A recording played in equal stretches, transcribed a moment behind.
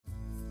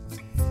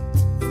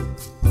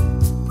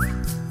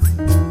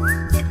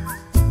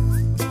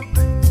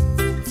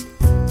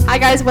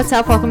guys, what's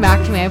up? Welcome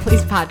back to May I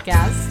Please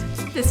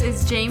podcast. This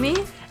is Jamie.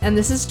 And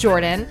this is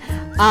Jordan.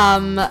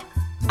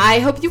 I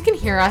hope you can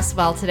hear us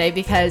well today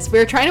because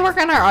we're trying to work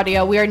on our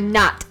audio. We are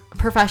not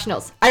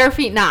professionals. I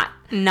repeat, not.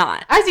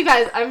 As you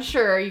guys, I'm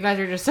sure you guys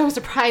are just so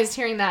surprised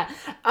hearing that.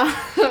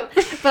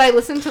 But I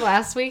listened to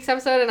last week's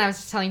episode and I was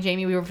just telling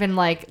Jamie we've been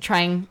like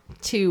trying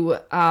to,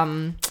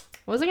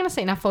 what was I going to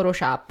say? Not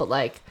Photoshop, but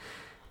like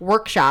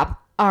workshop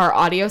our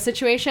audio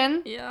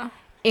situation. Yeah.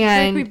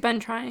 And we've been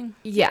trying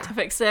to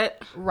fix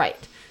it. Right.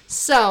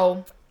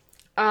 So,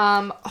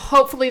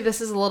 hopefully this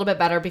is a little bit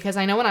better because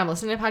I know when I'm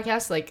listening to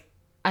podcasts, like,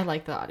 I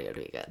like the audio to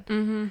be good.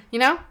 Mm-hmm. You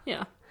know?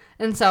 Yeah.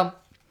 And so,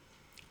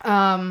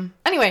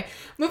 anyway,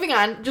 moving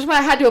on. Just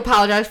I had to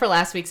apologize for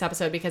last week's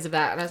episode because of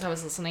that as I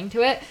was listening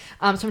to it.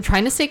 So I'm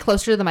trying to stay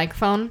closer to the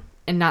microphone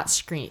and not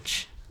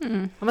screech.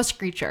 I'm a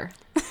screecher.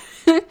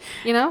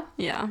 You know?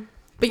 Yeah.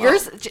 But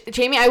yours,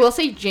 Jamie, I will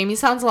say Jamie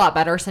sounds a lot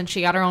better since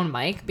she got her own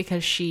mic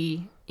because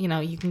she... You know,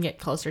 you can get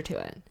closer to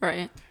it.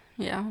 Right.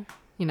 Yeah.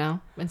 You know,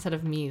 instead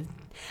of me.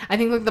 I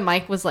think like the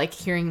mic was like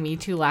hearing me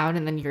too loud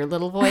and then your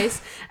little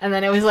voice. And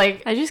then it was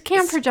like. I just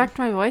can't project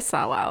my voice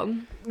that loud.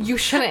 You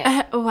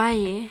shouldn't.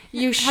 Why?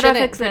 You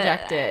shouldn't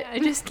project it. I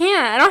just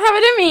can't. I don't have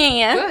it in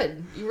me.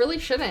 Good. You really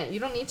shouldn't. You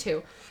don't need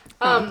to.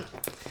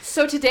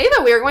 So today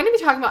though, we are going to be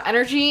talking about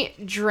energy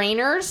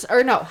drainers.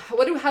 Or no,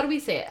 how do we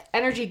say it?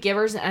 Energy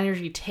givers and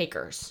energy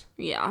takers.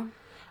 Yeah.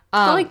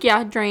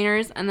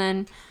 Drainers and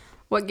then...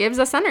 What gives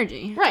us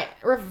energy? Right.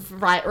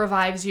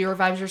 Revives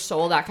your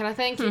soul, that kind of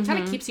thing. It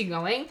kind of keeps you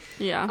going.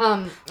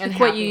 Yeah. And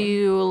what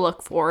you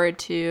look forward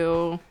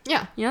to.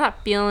 Yeah. You know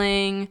that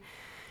feeling?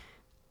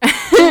 A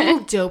little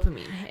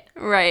dopamine hit.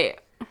 Right.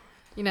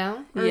 You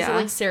know? Or is it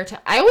like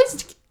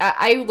serotonin?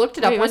 I looked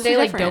it up one day,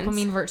 like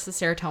dopamine versus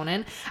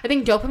serotonin. I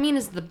think dopamine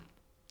is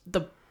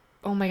the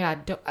oh my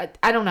God.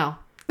 I don't know.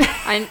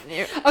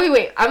 Okay,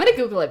 wait. I'm gonna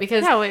Google it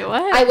because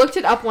what? I looked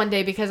it up one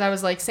day because I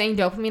was like saying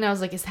dopamine. I was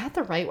like, is that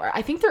the right word?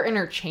 I think they're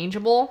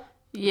interchangeable.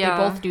 Yeah,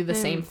 they both do the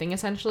same thing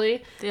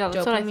essentially. Yeah,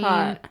 that's dopamine what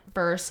I thought.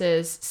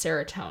 Versus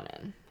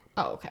serotonin.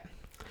 Oh, okay.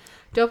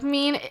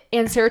 Dopamine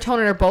and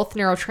serotonin are both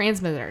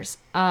neurotransmitters,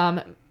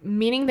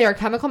 meaning they are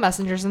chemical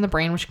messengers in the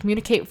brain which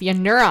communicate via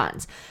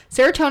neurons.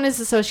 Serotonin is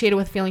associated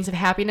with feelings of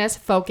happiness,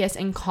 focus,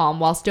 and calm,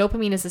 whilst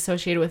dopamine is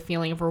associated with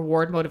feeling of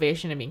reward,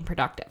 motivation, and being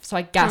productive. So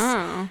I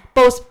guess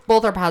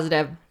both are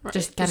positive, right.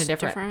 Just kind of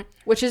different.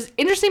 Which is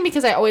interesting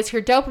because I always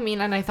hear dopamine,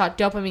 and I thought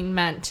dopamine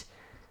meant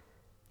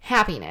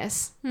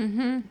happiness.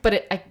 Mm-hmm.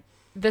 But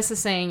this is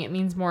saying it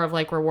means more of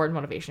like reward,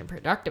 motivation, and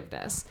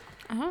productiveness.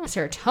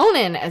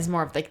 Serotonin is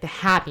more of like the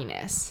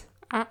happiness.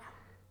 But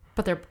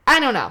they're, I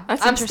don't know.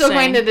 I'm still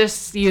going to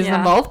just use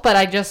them both, but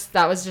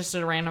that was just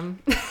a random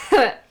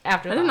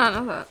after that. I did not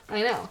know that.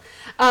 I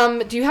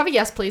know. Do you have a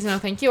yes, please, no,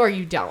 thank you, or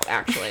you don't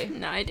actually?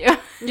 No, I do.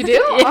 You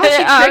do? Oh,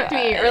 she tricked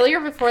me earlier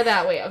before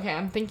that. Wait, okay,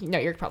 I'm thinking, no,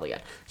 you're probably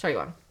good. Sorry, go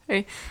on.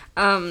 Okay.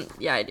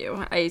 Yeah, I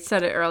do. I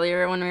said it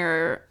earlier when we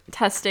were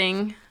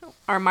testing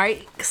our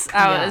mics.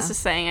 I was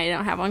just saying I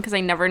don't have one because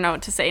I never know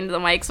what to say into the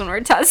mics when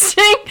we're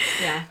testing.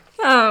 Yeah.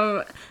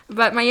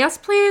 But my yes,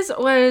 please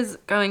was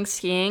going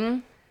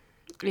skiing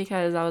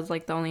because that was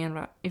like the only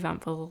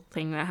eventful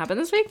thing that happened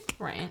this week.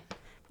 Right.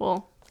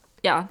 Well,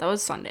 yeah, that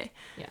was Sunday.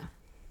 Yeah.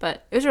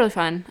 But it was really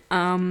fun.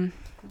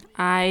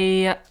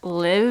 I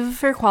live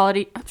for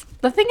quality.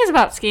 The thing is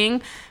about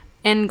skiing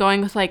and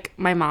going with like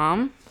my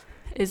mom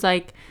is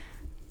like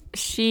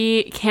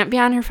she can't be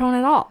on her phone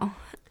at all.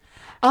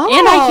 Oh.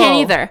 And I can't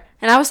either.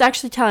 And I was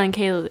actually telling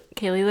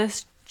Kaylee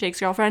this, Jake's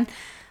girlfriend,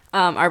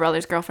 our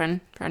brother's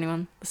girlfriend, for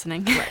anyone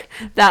listening, right.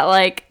 That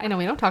like... I know,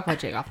 we don't talk about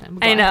Jake often.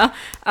 I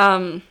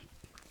know.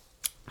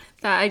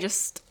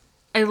 That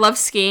I love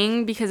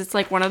skiing because it's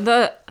like one of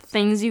the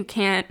things you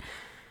can't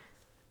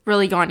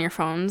really go on your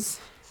phones.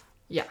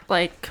 Yeah.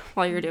 Like,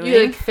 while you're doing it.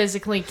 You like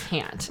physically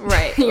can't.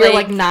 Right. You're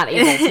like not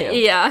able to.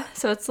 Yeah.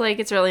 So it's like,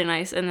 it's really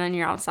nice. And then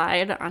you're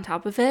outside on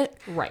top of it.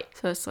 Right.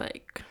 So it's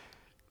like...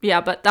 Yeah,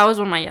 but that was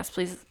one of my yes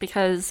please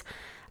because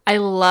I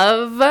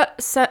love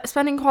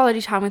spending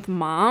quality time with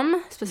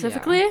mom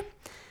specifically. Yeah.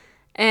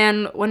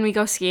 And when we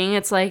go skiing,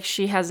 it's like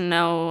she has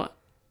no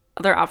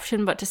other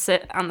option but to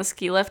sit on the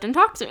ski lift and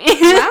talk to me.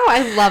 Wow,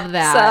 I love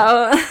that.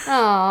 So,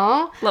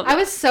 aww. I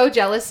was so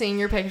jealous seeing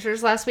your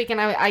pictures last week and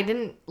I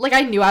didn't, like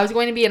I knew I was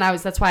going to be and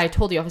that's why I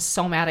told you I was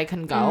so mad I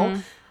couldn't go.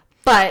 Mm-hmm.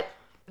 But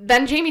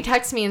then Jamie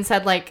texted me and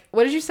said, like,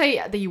 what did you say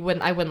that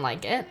I wouldn't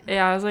like it?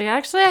 Yeah, I was like,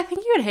 actually, I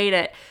think you would hate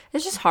it.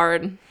 It's just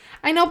hard.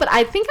 I know, but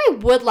I think I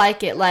would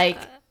like it, like...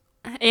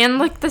 and,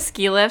 like, the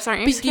ski lifts,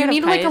 aren't you scared of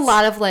heights? You need, like, a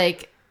lot of,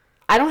 like...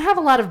 I don't have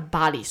a lot of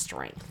body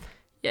strength.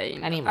 Yeah, you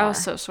know. Anymore. I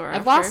was so sore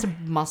I've lost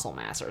muscle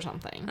mass or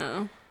something.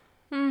 Oh.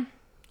 You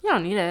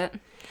don't need it.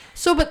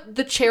 So, but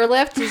the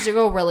chairlift is to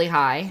go really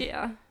high.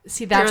 Yeah.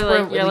 See, that's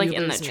where you're, like,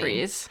 in the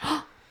trees.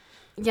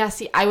 Yeah,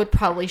 see, I would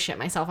probably shit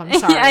myself. I'm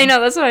sorry. Yeah, I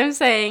know, that's what I'm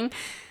saying.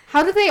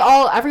 How do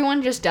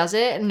everyone just does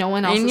it and no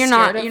one else is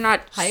scared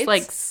of heights?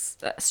 Like,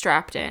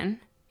 strapped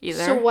in.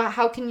 either. So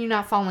how can you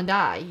not fall and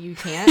die? You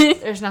can't.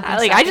 There's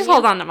nothing. I just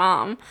hold on to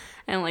mom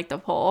and like the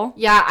pole.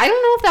 Yeah, I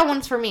don't know if that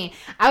one's for me.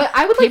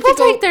 I would like People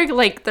to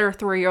take their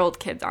 3-year-old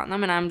kids on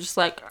them, and I'm just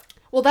like,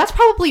 well, that's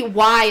probably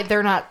why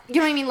they're not. You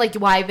know what I mean? Like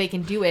why they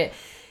can do it.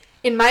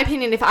 In my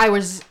opinion, if I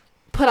was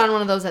put on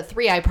one of those at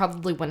 3, I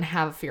probably wouldn't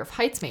have a fear of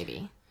heights.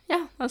 Maybe.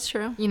 yeah, that's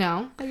true. You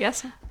know. I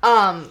guess.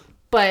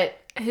 But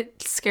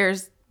It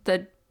scares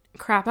the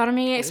crap out of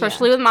me,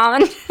 especially with mom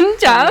and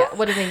Jeff. yeah,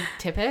 what do they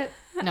tip it?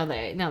 No,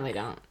 they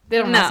don't. They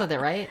don't mess with it,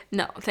 right?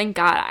 No, thank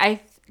God.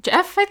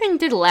 Jeff, I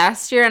think, did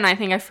last year, and I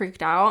think I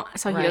freaked out,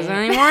 so he doesn't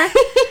anymore.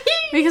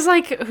 Because,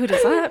 like, who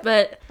does that?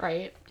 But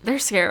right. they're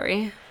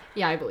scary.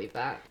 Yeah, I believe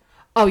that.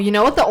 Oh, you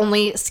know what? The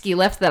only ski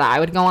lift that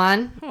I would go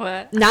on?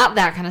 What? Not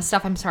that kind of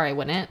stuff. I'm sorry, I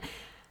wouldn't.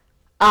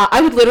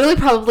 I would literally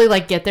probably,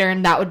 like, get there,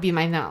 and that would be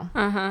my no.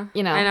 Uh-huh.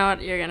 You know? I know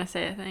what you're going to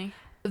say, I think.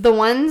 The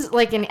ones,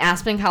 like, in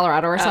Aspen,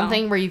 Colorado or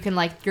something, where you can,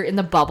 like, you're in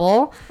the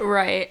bubble.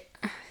 Right.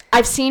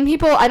 I've seen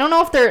people, I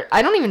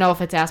don't even know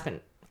if it's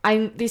Aspen.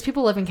 These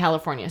people live in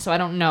California, so I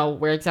don't know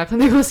where exactly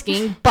they go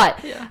skiing,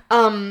 but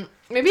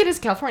maybe it is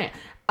California.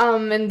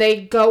 And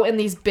they go in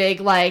these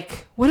big,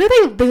 like, what are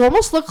they? They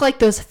almost look like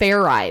those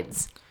fair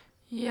rides.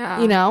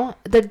 Yeah. You know,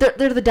 they're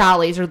the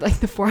dollies or like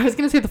I was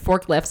gonna say the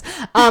forklifts.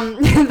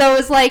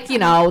 Those like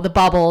the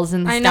bubbles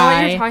and the I sky. know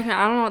what you're talking about.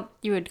 I don't know what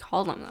you would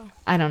call them though.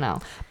 I don't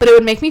know, but it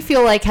would make me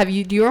feel like do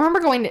you remember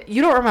going to?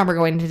 You don't remember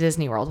going to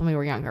Disney World when we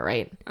were younger,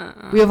 right?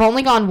 We have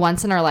only gone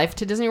once in our life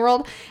to Disney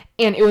World,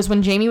 and it was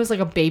when Jamie was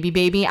like a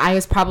baby. I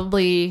was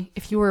probably,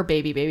 if you were a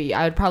baby,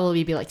 I would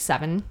probably be like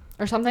 7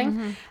 or something.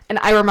 Mm-hmm. And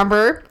I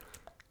remember,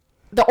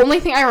 the only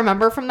thing I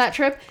remember from that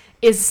trip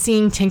is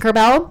seeing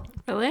Tinkerbell.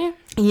 Really?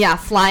 Yeah,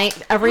 flying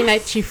every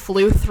night. She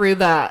flew through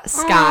the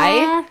sky.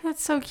 Aww,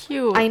 that's so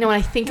cute. I know, and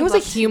I think it was a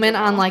human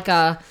on like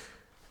a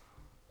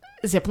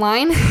zip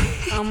line.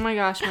 Oh my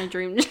gosh, my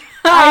dream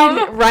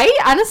job. Right?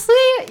 Honestly,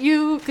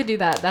 you could do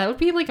that. That would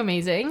be like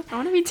amazing. I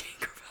want to be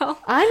Tinkerbell.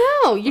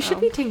 I know. You should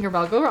be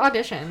Tinkerbell. Go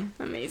audition.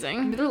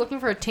 Amazing. They're looking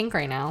for a Tink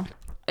right now.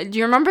 Do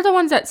you remember the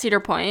ones at Cedar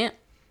Point?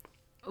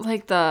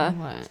 Like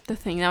the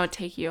thing that would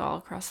take you all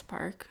across the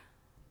park.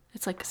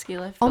 It's like a ski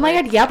lift. Oh my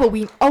god, yeah, but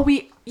we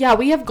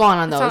have gone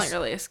on those. It's not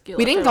really a ski lift.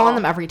 We didn't go on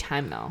them every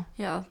time though.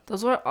 Yeah,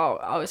 those were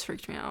always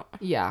freaked me out.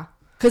 Yeah,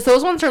 because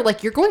those ones are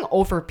like you're going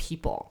over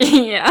people.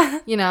 Yeah,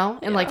 you know,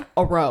 and like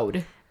a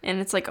road,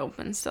 and it's like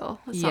open still.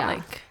 It's not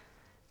like.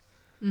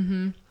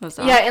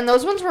 Yeah, and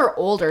those ones were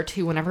older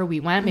too. Whenever we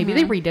went, maybe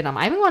they redid them.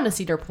 I haven't gone to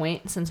Cedar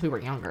Point since we were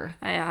younger.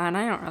 Yeah, and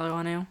I don't really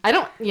want to. I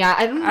don't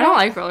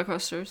like roller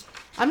coasters.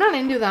 I'm not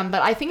into them,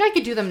 but I think I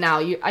could do them now.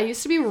 I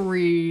used to be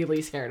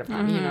really scared of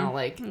them. You know,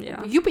 like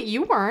but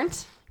you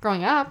weren't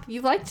growing up.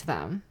 You liked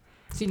them,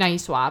 so now you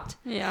swapped.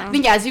 Yeah. I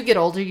think as you get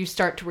older, you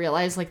start to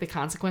realize like the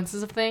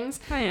consequences of things.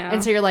 Oh, yeah.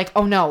 And so you're like,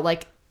 oh no,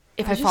 like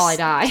if I fall, I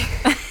die,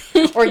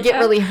 or get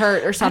really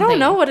hurt or something. I don't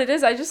know what it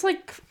is.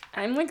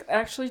 I'm like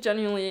actually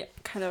genuinely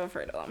kind of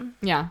afraid of them.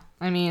 Yeah,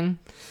 I mean,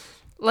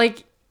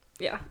 like,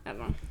 yeah, I don't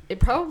know. It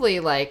probably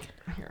like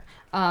here.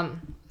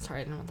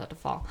 Sorry, I didn't want that to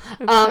fall.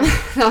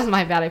 That was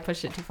my bad. I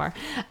pushed it too far.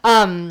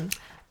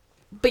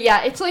 But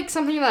yeah, it's like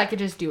something that I could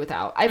just do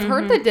without. I've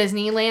heard the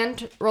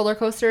Disneyland roller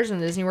coasters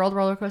and Disney World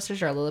roller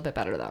coasters are a little bit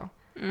better though,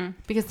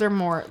 because they're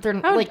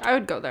I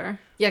would go there.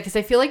 Yeah, because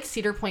I feel like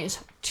Cedar Point is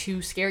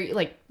too scary.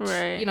 Like,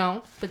 right. You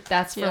know, but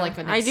that's for like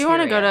an experience. I do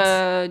want to go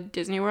to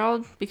Disney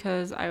World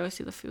because I always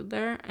see the food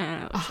there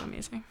and it looks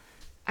amazing.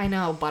 I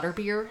know,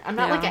 butterbeer. I'm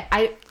not like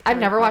I've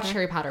never watched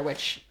Harry Potter,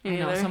 which I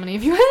know so many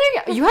of you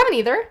you haven't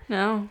either.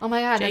 No. Oh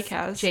my god,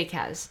 Jake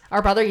has.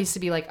 Our brother used to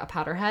be like a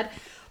Potterhead,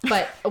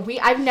 but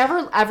I've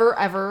never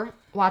ever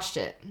watched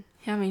it.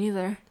 Yeah, me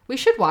neither. We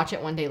should watch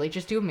it one day. Like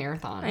just do a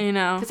marathon. I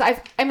know. Because I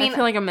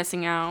feel like I'm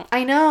missing out.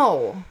 I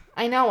know.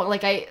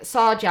 Like I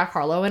saw Jack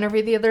Harlow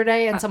interview the other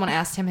day, and someone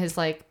asked him his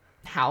like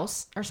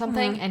house or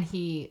something, and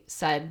he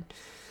said,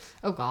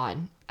 "Oh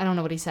God, I don't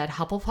know what he said.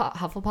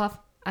 Hufflepuff.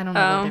 I don't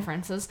know the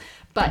differences,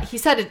 but he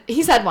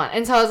said one,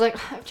 and so I was like,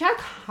 Jack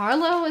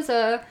Harlow is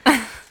a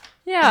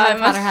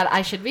Potterhead.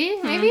 I should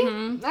be maybe.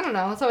 I don't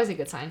know. It's always a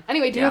good sign.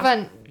 Anyway, do you have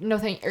a no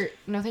thank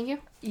you?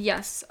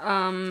 Yes.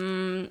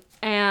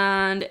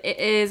 And it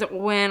is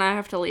when I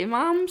have to leave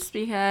mom's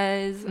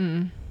because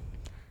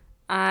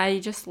I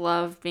just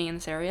love being in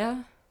this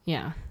area.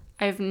 Yeah.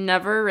 I've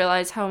never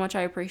realized how much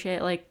I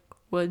appreciate like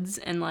woods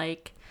and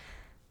like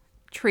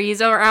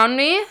trees around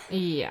me.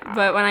 Yeah.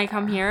 But when I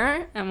come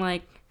here, I'm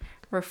like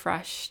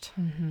refreshed.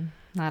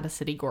 Not a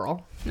city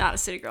girl. Not a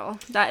city girl.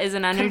 That is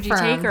an energy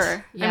Confirmed.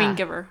 taker. Yeah. I mean,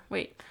 giver.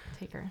 Wait.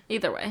 Taker.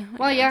 Either way.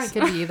 Well, yeah, it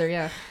could be either.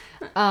 Yeah.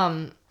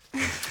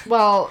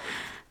 Well,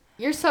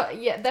 you're so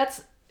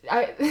that's.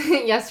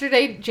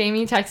 Yesterday,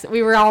 Jamie texted.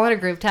 We were all in a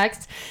group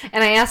text,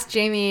 and I asked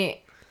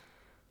Jamie,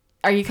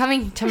 "Are you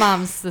coming to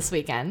mom's this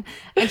weekend?"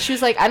 And she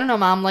was like, "I don't know,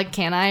 mom. Like,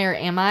 can I or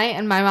am I?"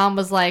 And my mom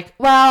was like,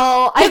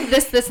 "Well, I have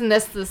this, and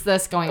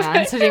this going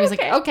on." So Jamie's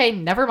like, "Okay,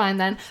 never mind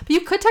then." But you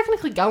could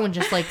technically go and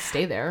just like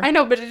stay there. I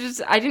know, but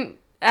I didn't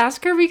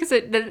ask her because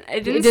it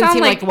didn't sound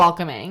seem like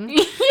welcoming.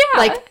 Yeah.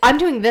 Like I'm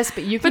doing this,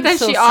 but you can. But then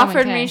still she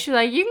offered me. She's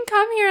like, "You can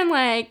come here and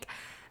like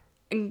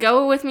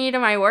go with me to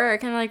my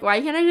work. And like,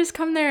 why can't I just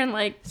come there and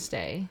like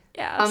Stay.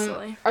 Yeah,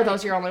 absolutely. Are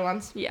those your only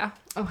ones? Yeah.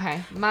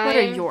 Okay. What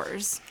are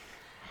yours?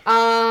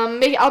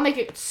 I'll make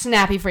it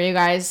snappy for you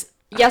guys.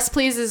 Yes,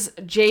 please is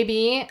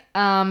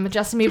JB,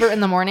 Justin Bieber in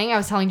the morning. I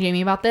was telling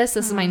Jamie about this.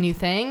 This is my new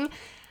thing.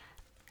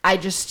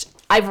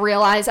 I've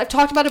realized, I've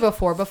talked about it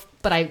before, but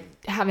I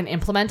haven't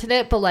implemented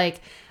it. But like,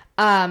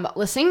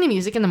 listening to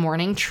music in the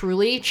morning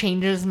truly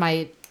changes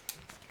my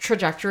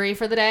trajectory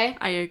for the day.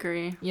 I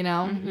agree. You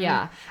know?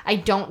 Yeah. I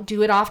don't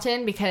do it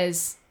often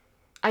because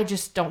I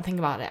just don't think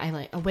about it.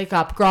 I wake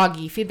up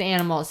groggy, feed the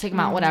animals, take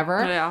them out,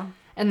 whatever. Yeah.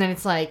 And then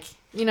it's like,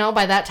 you know,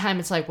 by that time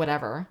it's like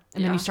whatever.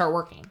 And then you start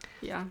working.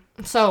 Yeah.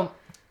 So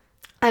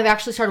I've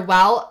actually started,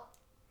 while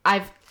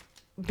I've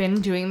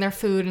been doing their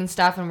food and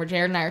stuff, and where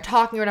Jared and I are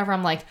talking or whatever,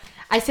 I'm like,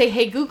 I say,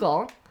 hey,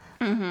 Google,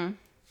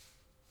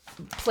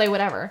 play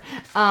whatever.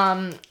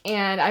 And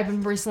I've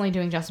been recently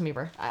doing Justin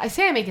Bieber. I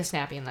say I make it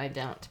snappy and I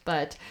don't,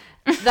 but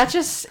it's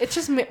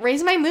just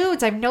raising my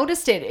moods. I've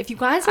noticed it. If you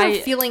guys are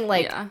feeling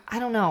like, I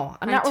don't know,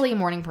 I'm not really a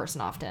morning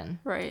person often.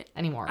 Right.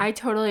 Anymore. I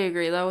totally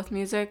agree though with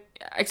music,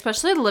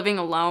 especially living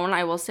alone.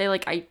 I will say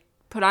like I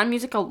put on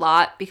music a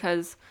lot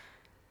because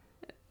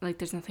like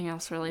there's nothing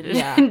else really to do in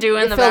the background.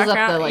 It fills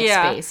up the like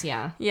space,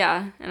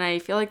 Yeah, and I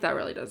feel like that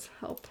really does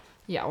help.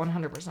 Yeah,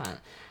 100%.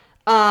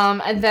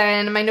 And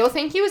then my no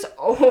thank you is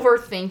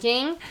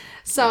overthinking.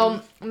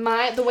 So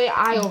the way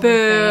I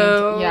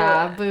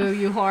overthink, boo. Boo,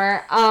 you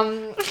whore.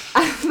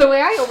 The way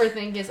I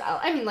overthink is,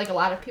 I mean, like a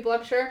lot of people,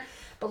 I'm sure,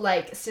 but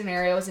like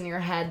scenarios in your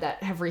head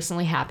that have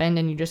recently happened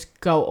and you just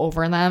go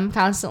over them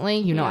constantly.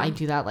 You know, I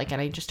do that, like,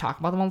 and I just talk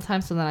about them all the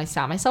time. So then I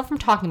stop myself from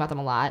talking about them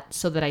a lot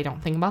so that I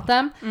don't think about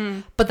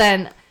them. But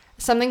then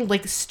something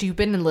like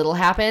stupid and little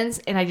happens,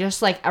 and I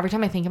just like every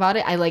time I think about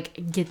it, I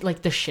like get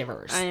like the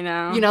shivers. I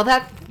know. You know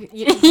that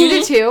you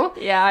do too.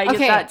 Yeah, I get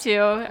that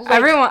too. Like,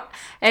 everyone,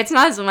 it's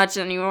not as much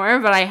anymore,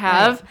 but I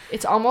have. Right.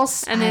 It's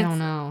almost. And I don't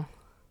know.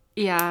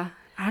 Yeah,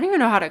 I don't even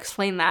know how to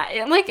explain that.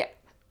 It, like,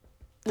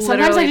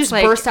 sometimes I just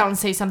burst out and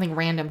say something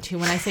random too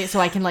when I say it, so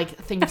I can like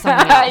think of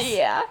something else.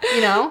 Yeah.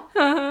 You know.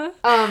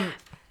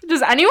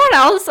 Does anyone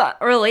else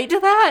relate to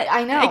that?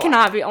 I know. It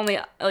cannot be only,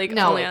 like,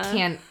 no, only it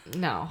can't.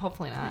 No,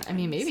 hopefully not. I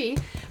mean, maybe.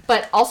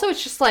 But also,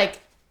 it's just like,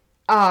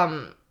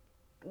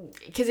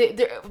 because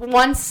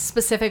one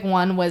specific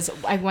one was,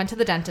 I went to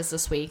the dentist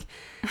this week,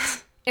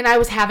 and I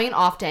was having an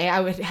off day.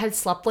 I had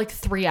slept like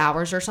 3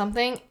 hours or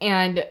something,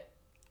 and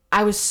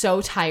I was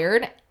so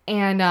tired,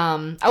 and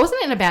I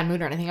wasn't in a bad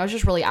mood or anything. I was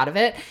just really out of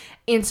it.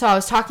 And so I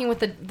was talking with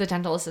the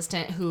dental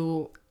assistant,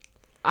 who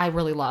I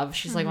really love.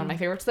 She's like one of my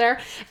favorites there.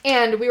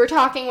 And we were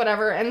talking,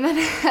 whatever. And then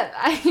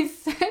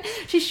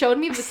she showed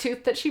me the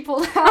tooth that she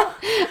pulled out,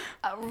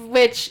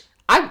 which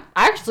I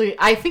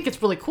think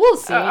it's really cool to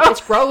see. It's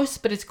gross,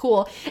 but it's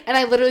cool. And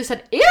I literally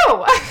said,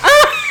 ew.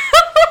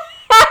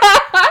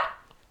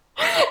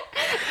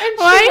 And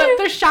she put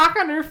the shock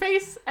on her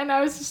face. And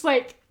I was just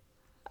like,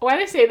 why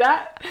did I say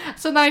that?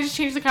 So then I just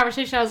changed the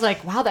conversation. I was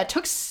like, wow, that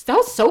was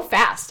so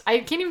fast. I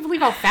can't even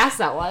believe how fast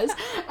that was.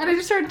 And I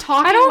just started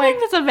talking. I don't think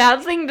that's a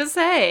bad thing to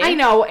say. I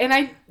know. And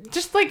I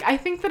just like, I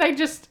think that I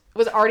just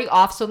was already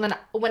off. So then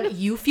when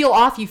you feel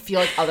off, you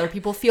feel like other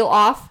people feel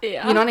off.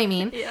 Yeah. You know what I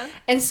mean? Yeah.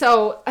 And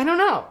so, I don't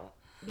know.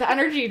 The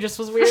energy just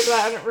was weird in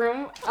that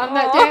room on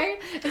that day.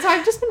 And so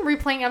I've just been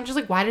replaying. I'm just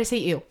like, why did I say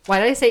ew? Why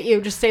did I say ew?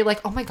 Just say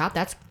like, oh my God,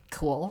 that's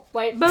cool.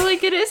 Like, but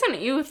like, it is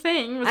an ew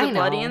thing. Was it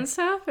bloody and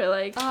stuff, or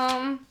like?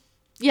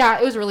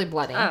 Yeah, it was really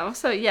bloody. Oh,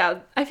 so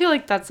yeah, I feel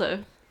like that's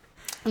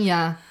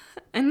yeah.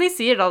 And they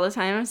see it all the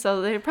time,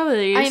 so they're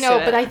probably used I know,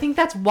 to it. but I think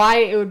that's why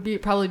it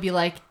would probably be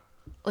like,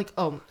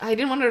 oh, I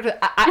didn't want her to.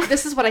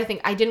 This is what I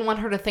think. I didn't want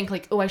her to think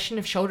like, oh, I shouldn't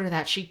have showed her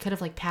that. She could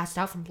have like passed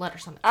out from blood or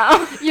something.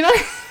 Oh. You know.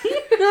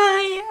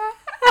 Yeah.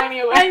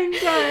 Anyway, I'm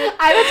done.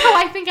 That's how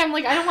I think. I'm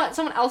like, I don't want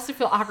someone else to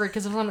feel awkward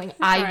because of something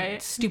I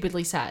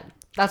stupidly said.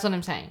 That's what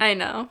I'm saying. I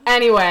know.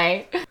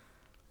 Anyway,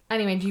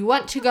 do you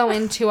want to go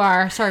into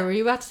our... Sorry, were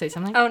you about to say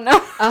something? Oh,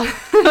 no. I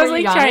was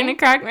like trying to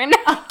crack my neck.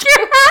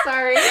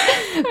 Sorry.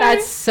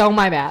 That's so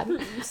my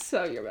bad.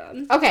 So you're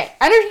bad. Okay,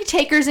 energy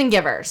takers and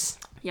givers.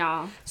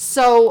 Yeah.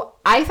 So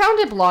I found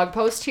a blog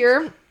post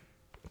here.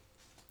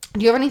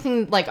 Do you have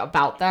anything like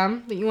about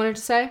them that you wanted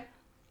to say?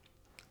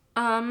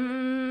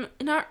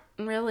 Not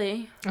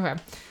really. Okay.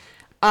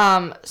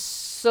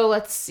 So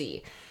let's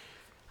see.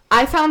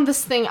 I found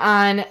this thing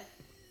on...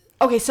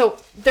 Okay, so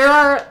there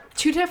are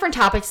two different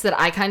topics that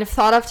I kind of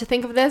thought of to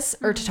think of this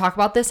or to talk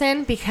about this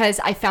in,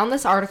 because I found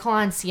this article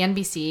on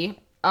CNBC,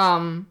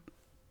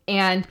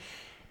 and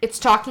it's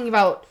talking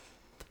about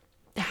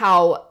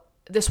how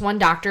this one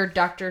doctor,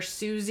 Dr.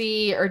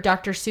 Susie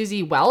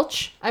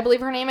Welch, I believe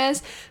her name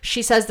is,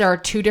 she says there are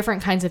two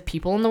different kinds of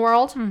people in the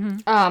world.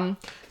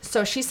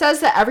 So she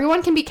says that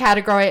everyone can be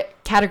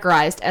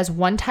categorized as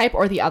one type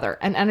or the other,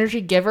 an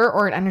energy giver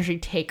or an energy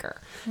taker.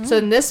 So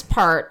in this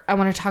part, I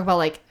want to talk about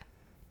like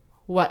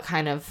what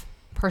kind of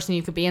person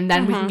you could be, and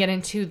then we can get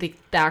into the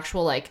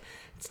actual, like,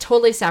 it's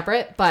totally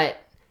separate, but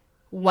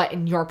what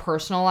in your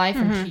personal life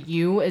and to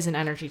you is an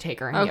energy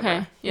taker and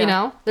giver. Yeah. You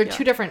know, they're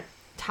two different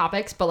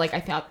topics, but like I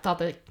thought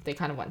that they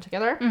kind of went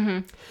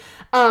together.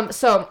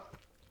 So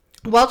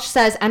Welch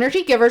says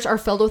energy givers are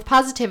filled with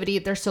positivity,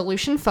 they're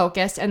solution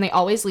focused, and they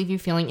always leave you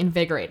feeling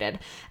invigorated.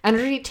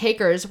 Energy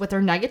takers, with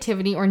their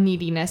negativity or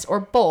neediness or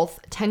both,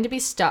 tend to be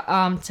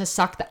to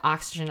suck the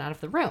oxygen out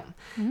of the room.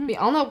 We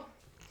all know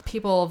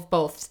people of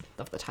both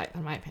of the type,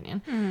 in my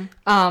opinion.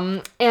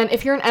 And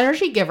if you're an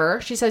energy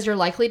giver, she says you're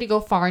likely to go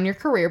far in your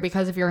career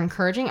because of your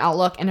encouraging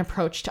outlook and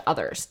approach to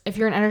others. If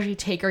you're an energy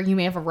taker, you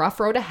may have a rough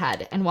road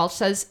ahead, and Welch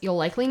says you'll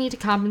likely need to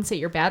compensate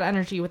your bad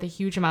energy with a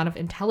huge amount of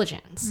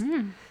intelligence.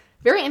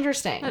 Very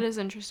interesting. That is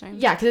interesting.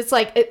 Yeah, because it's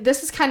like,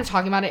 this is kind of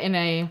talking about it in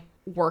a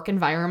work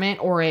environment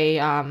or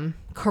a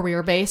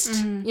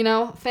career-based,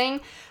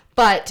 thing.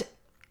 But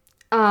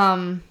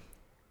I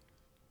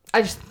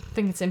just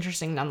think it's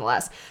interesting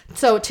nonetheless.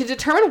 So to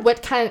determine which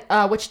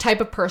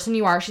type of person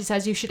you are, she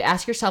says you should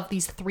ask yourself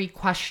these 3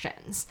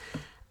 questions.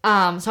 So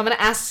I'm going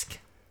to ask,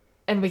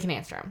 and we can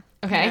answer them.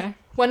 Okay?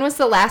 When was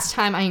the last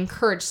time I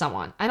encouraged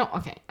someone? I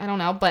don't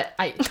know, but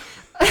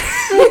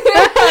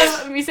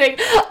me saying,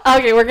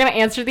 okay, we're gonna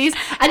answer these.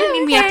 I didn't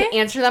mean we have to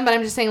answer them, but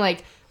I'm just saying,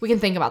 like, we can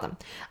think about them.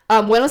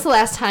 When was the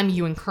last time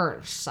you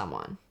encouraged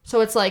someone? So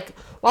it's like,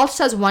 Welch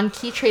says one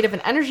key trait of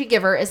an energy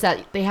giver is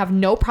that they have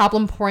no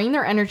problem pouring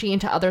their energy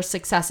into others'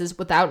 successes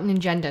without an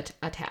agenda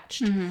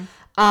attached.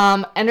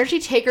 Energy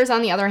takers,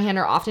 on the other hand,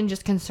 are often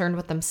just concerned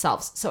with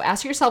themselves. So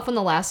ask yourself when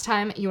the last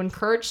time you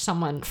encouraged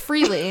someone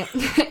freely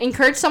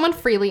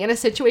in a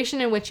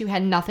situation in which you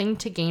had nothing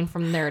to gain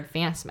from their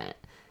advancement.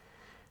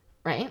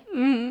 Right?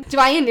 Do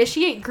I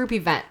initiate group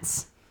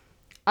events?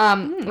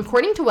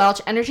 According to Welch,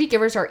 energy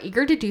givers are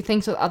eager to do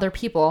things with other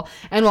people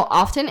and will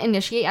often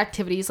initiate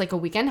activities like a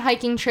weekend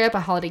hiking trip, a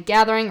holiday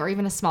gathering, or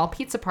even a small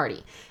pizza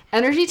party.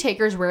 Energy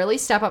takers rarely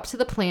step up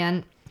to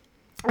plan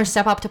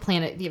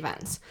at the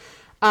events.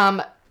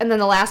 And then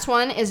the last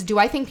one is, do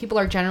I think people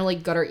are generally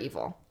good or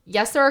evil?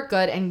 Yes, there are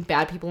good and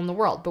bad people in the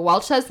world, but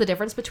Welch says the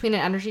difference between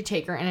an energy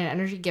taker and an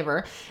energy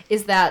giver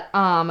is that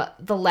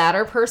the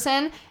latter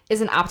person is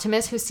an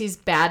optimist who sees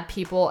bad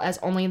people as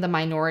only the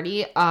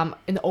minority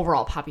in the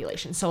overall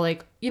population. So,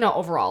 like,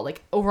 overall,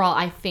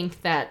 I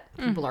think that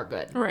people are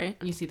good. Right.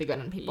 You see the good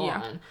in people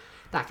and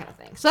that kind of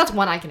thing. So that's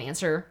one I can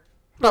answer.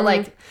 But,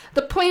 like,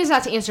 the point is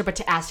not to answer, but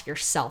to ask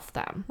yourself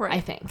them, right.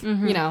 I think.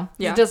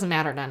 It doesn't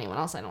matter to anyone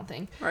else, I don't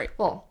think. Right.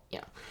 Well,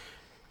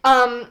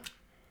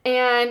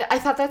 and I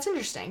thought that's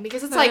interesting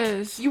because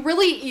it's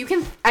you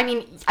can,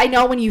 I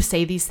know when you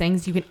say these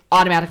things, you can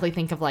automatically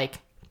think of, like,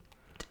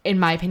 in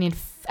my opinion,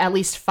 at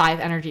least 5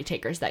 energy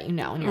takers that you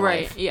know in your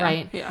life.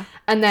 Right? Yeah.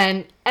 And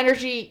then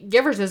energy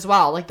givers as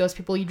well, like those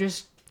people you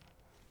just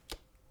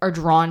are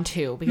drawn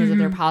to because of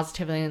their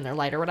positivity and their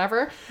light or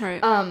whatever.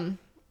 Right. And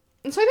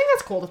so I think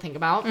that's cool to think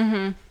about.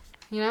 I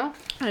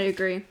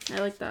agree. I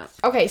like that.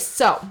 Okay,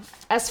 so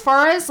as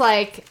far as,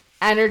 like,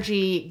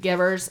 energy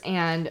givers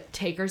and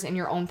takers in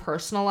your own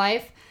personal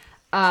life,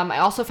 I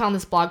also found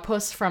this blog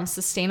post from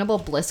Sustainable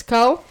Bliss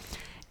Co.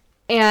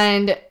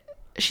 And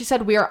she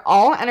said, we are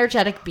all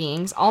energetic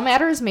beings. All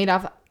matter is made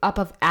up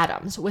of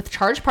atoms with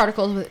charged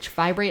particles which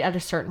vibrate at a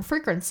certain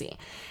frequency.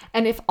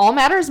 And if all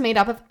matter is made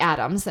up of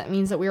atoms, that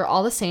means that we are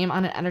all the same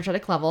on an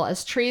energetic level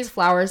as trees,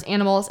 flowers,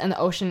 animals, and the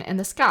ocean and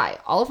the sky,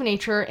 all of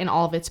nature in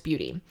all of its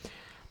beauty.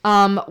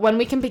 When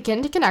we can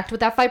begin to connect with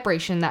that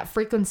vibration, that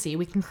frequency,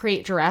 we can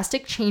create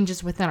drastic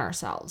changes within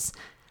ourselves.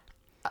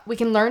 We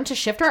can learn to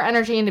shift our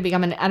energy and to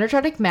become an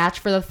energetic match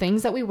for the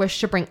things that we wish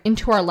to bring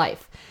into our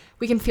life.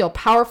 We can feel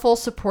powerful,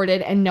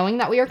 supported, and knowing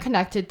that we are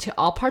connected to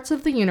all parts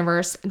of the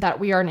universe, that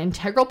we are an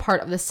integral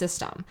part of the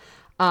system,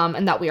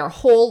 and that we are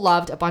whole,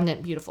 loved,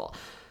 abundant, beautiful.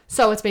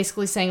 So it's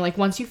basically saying, like,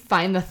 once you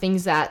find the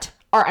things that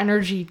are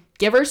energy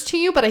givers to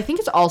you, but I think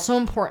it's also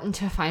important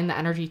to find the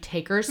energy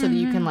takers so that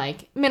you can,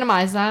 like,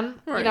 minimize them.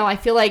 Right. I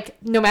feel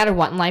like no matter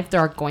what in life, there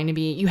are going to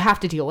be, you have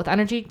to deal with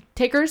energy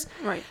takers.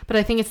 Right. But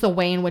I think it's the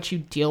way in which you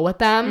deal with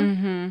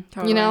them,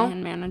 totally,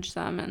 and manage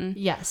them. And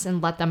yes,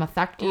 and let them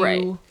affect you.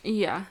 Right.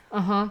 Yeah.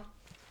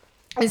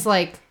 Is,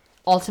 like,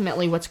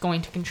 ultimately what's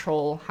going to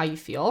control how you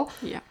feel.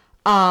 Yeah.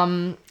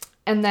 And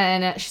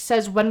then she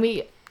says when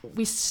we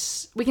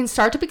can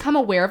start to become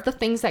aware of the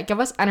things that give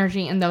us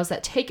energy and those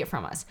that take it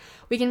from us.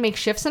 We can make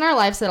shifts in our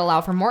lives that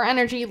allow for more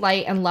energy,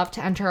 light, and love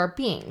to enter our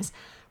beings.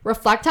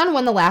 Reflect on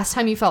when the last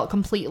time you felt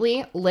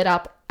completely lit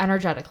up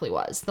energetically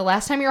was. The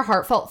last time your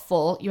heart felt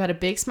full, you had a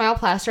big smile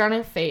plastered on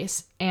your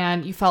face,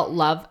 and you felt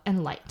love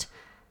and light.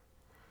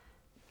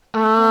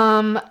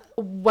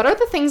 What are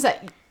the things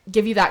that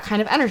give you that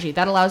kind of energy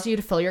that allows you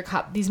to fill your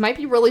cup? These might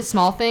be really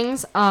small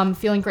things,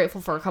 feeling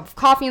grateful for a cup of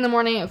coffee in the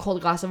morning, a cold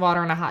glass of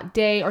water on a hot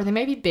day, or they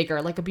may be bigger,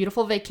 like a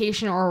beautiful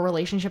vacation or a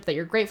relationship that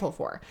you're grateful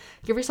for.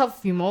 Give yourself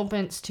a few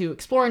moments to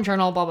explore and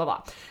journal, blah, blah,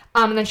 blah.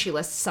 And then she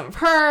lists some of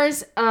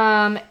hers,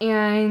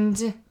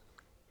 and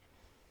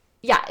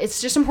yeah,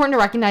 it's just important to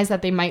recognize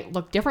that they might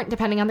look different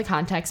depending on the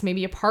context.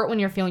 Maybe a part when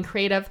you're feeling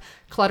creative.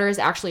 Clutter is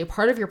actually a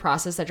part of your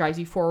process that drives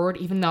you forward,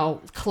 even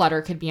though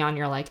clutter could be on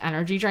your, like,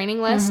 energy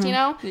draining list,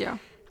 Yeah.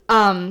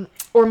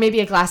 Or maybe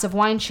a glass of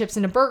wine, chips,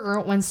 and a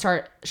burger when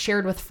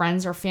shared with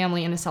friends or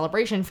family in a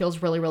celebration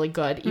feels really, really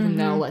good, even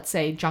though, let's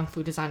say, junk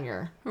food is on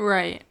your,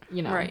 Right.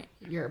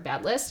 your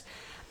bad list.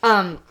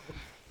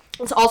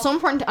 It's also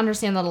important to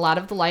understand that a lot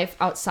of life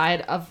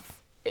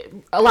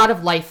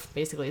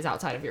basically is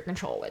outside of your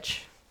control,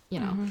 which,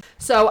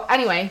 So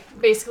anyway,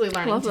 basically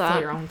learning to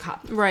fill your own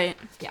cup. Right.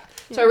 Yeah.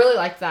 So I really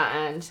like that,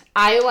 and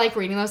I like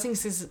reading those things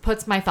because it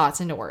puts my thoughts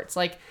into words.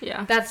 Like,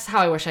 that's how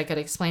I wish I could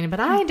explain it,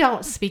 but I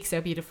don't speak so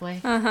beautifully.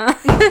 I'm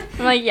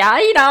like, yeah,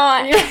 you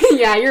don't.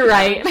 Yeah, you're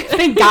right.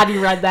 Thank God you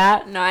read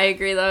that. No, I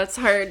agree, though. It's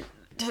hard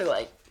to,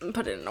 like,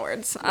 put it into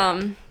words.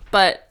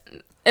 But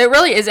it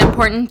really is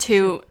important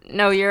to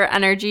know your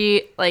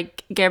energy,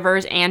 like,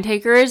 givers and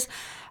takers.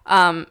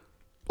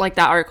 Like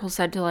that article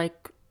said, to, like,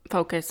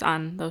 focus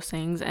on those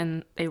things,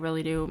 and they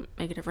really do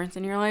make a difference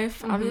in your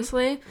life,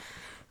 obviously.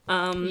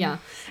 Yeah.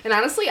 And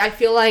honestly, I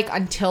feel like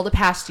until the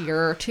past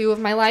year or two of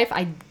my life,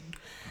 I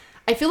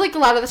feel like a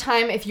lot of the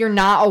time, if you're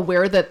not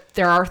aware that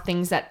there are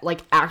things that,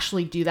 like,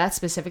 actually do that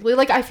specifically,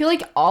 like, I feel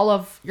like all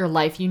of your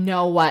life, you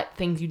know what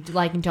things you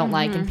like and don't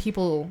like, and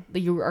people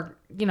that you are,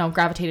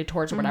 gravitated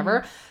towards or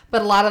whatever.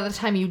 But a lot of the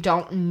time, you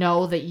don't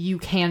know that you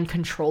can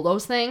control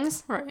those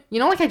things. Right.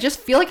 Like, I just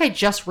feel like I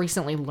just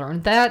recently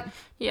learned that.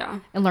 Yeah.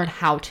 And learned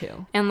how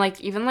to. And,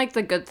 like, even, like,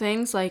 the good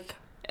things, like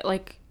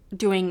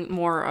doing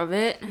more of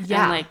it.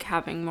 Yeah. And, like,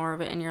 having more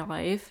of it in your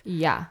life.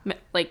 Yeah.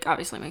 Like,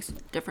 obviously makes a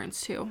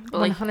difference, too. But,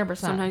 like, 100%.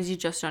 sometimes you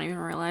just don't even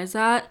realize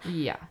that.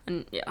 Yeah.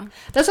 And, yeah.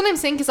 That's what I'm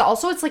saying, because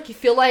also it's like you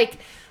feel like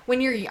when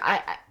you're...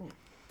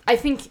 I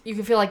think you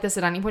can feel like this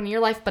at any point in your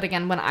life, but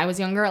again, when I was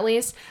younger at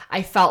least,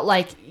 I felt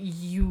like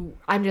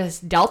I'm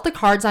just dealt the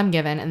cards I'm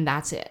given, and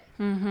that's it.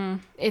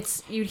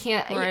 It's... You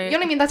can't... Right. You know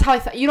what I mean? That's how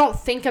you don't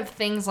think of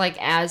things, like,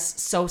 as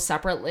so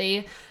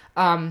separately...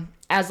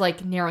 as,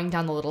 like, narrowing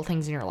down the little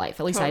things in your life.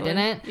 At least Totally. I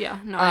didn't. Yeah,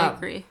 no, I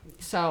agree.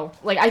 So,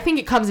 like, I think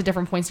it comes at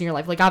different points in your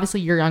life. Like,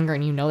 obviously, you're younger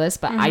and you know this,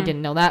 but I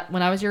didn't know that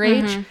when I was your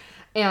age.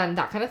 And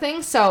that kind of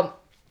thing. So,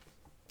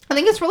 I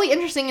think it's really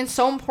interesting and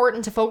so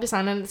important to focus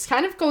on. And this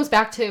kind of goes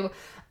back to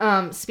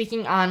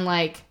speaking on,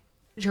 like,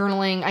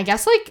 journaling. I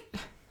guess, like,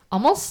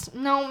 almost...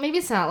 No, maybe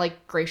it's not,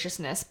 like,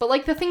 graciousness. But,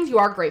 like, the things you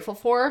are grateful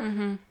for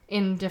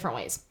in different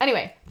ways.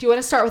 Anyway, do you want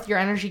to start with your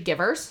energy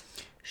givers?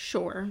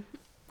 Sure.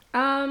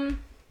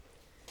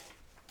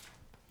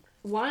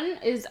 One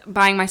is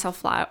buying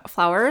myself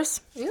flowers.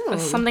 Ew.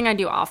 It's something I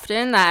do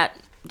often that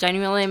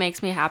genuinely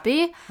makes me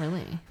happy.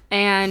 Really?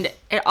 And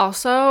it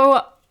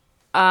also,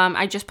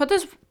 I just put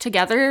this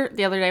together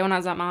the other day when I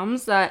was at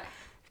Mom's, that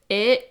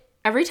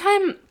every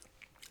time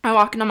I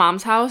walk into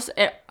Mom's house,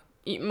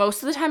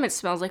 most of the time it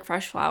smells like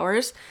fresh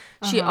flowers.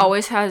 She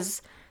always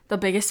has the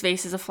biggest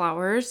vases of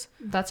flowers.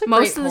 That's a great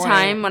most of the point.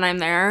 time when I'm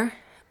there.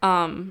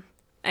 And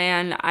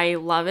I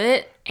love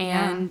it.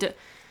 And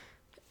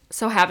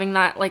so having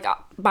that, like,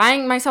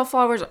 buying myself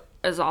flowers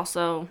is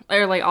also,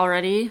 or, like,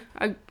 already,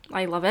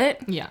 I love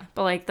it. Yeah.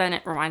 But, like, then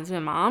it reminds me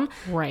of Mom.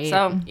 Right.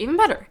 So, even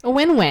better. A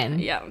win-win.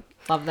 Yeah.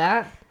 Love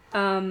that.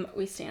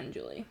 We stand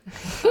Julie.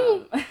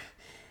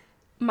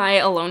 My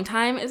alone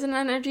time is an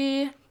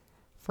energy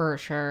For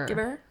sure.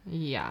 giver.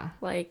 Yeah.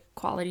 Like,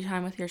 quality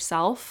time with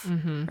yourself.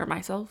 Or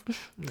myself.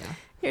 Yeah.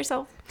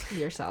 Yourself.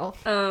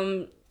 Yourself.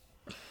 Should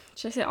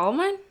I say all of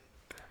mine?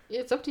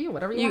 It's up to you.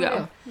 Whatever you, You want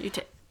go. to You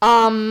take.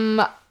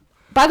 do.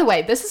 By the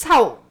way, this is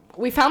how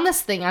we found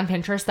this thing on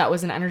Pinterest that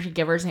was an energy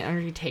givers and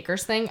energy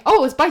takers thing. Oh,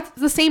 it was by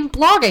the same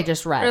blog I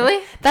just read.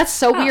 Really? That's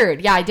so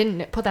weird. Yeah, I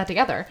didn't put that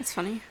together. That's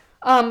funny.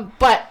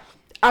 But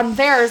on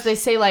theirs, they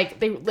say, like,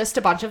 they list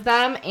a bunch of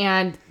them,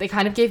 and they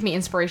kind of gave me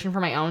inspiration for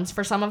my own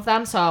for some of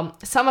them. So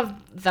some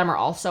of them are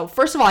also,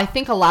 first of all, I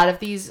think a lot of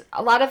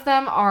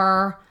them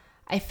are,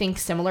 I think,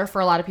 similar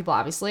for a lot of people,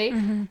 obviously.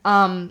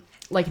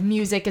 Like,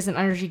 music is an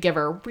energy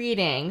giver,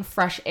 reading,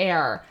 fresh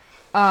air,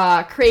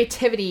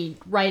 creativity,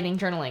 writing,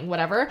 journaling,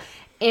 whatever.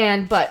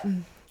 But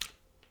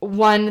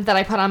one that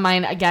I put on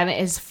mine, again,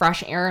 is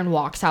fresh air and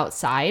walks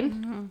outside.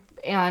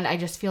 And I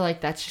just feel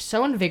like that's just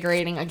so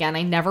invigorating. Again,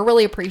 I never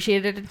really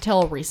appreciated it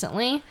until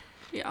recently.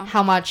 Yeah.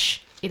 How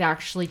much it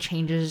actually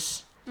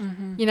changes,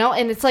 and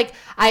it's like,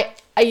 I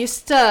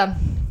used to,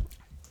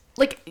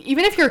 like,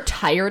 even if you're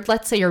tired,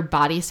 let's say your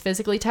body's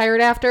physically tired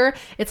after,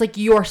 it's like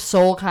your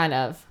soul kind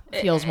of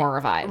feels more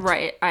revived.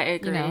 Right. I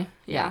agree.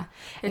 Yeah.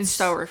 It's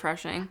so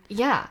refreshing.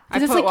 Yeah. I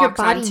Because it's put like your walks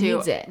on body too,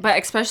 needs it.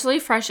 But especially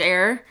fresh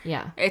air.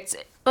 Yeah. It's,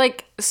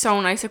 like,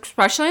 so nice,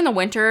 especially in the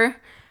winter.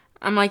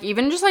 I'm, like,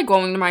 even just, like,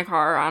 going to my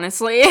car,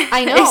 honestly.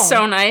 I know. It's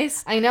so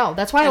nice. I know.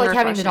 That's why I And like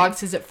having the refreshing. dogs,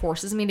 because it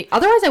forces me to.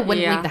 Otherwise, I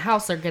wouldn't Yeah. leave the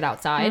house or get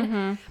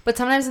outside. But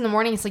sometimes in the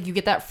morning, it's like you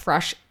get that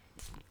fresh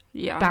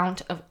Yeah.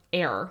 bout of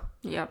air,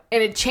 Yep.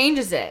 and it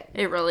changes it.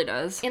 It really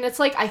does. And it's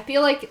like, I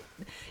feel like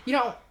you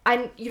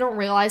don't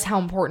realize how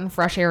important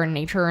fresh air in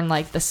nature and,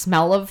 like, the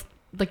smell of,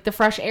 like, the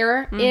fresh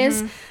air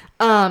is.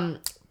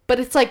 But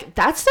it's like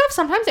that stuff,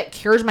 sometimes it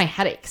cures my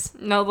headaches.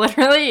 No,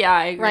 literally, yeah,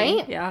 I agree.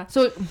 Right? Yeah.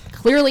 So it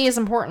clearly is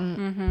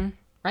important.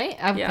 Right?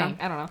 I would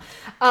think. I don't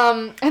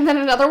know. And then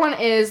another one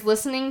is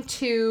listening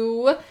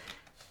to,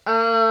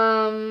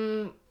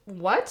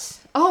 What?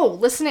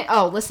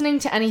 Listening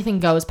to Anything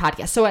Goes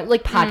podcast. So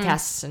like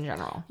podcasts in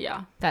general.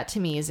 Yeah. That to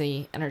me is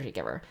a energy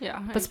giver. Yeah.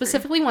 I But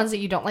specifically ones that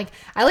you don't like.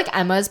 I like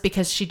Emma's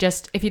because she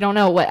just, if you don't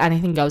know what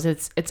Anything Goes,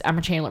 it's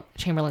Emma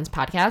Chamberlain's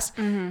podcast.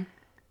 Mm-hmm.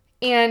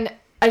 And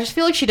I just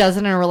feel like she does it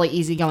in a really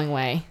easygoing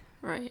way.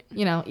 Right.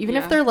 You know, even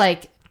if they're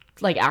like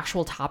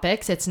actual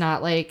topics, it's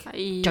not like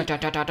da da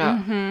da da da.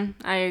 Mm-hmm.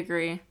 I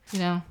agree. You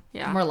know?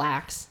 Yeah.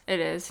 Relax. It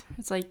is.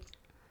 It's like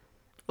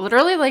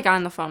literally like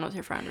on the phone with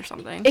your friend or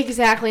something.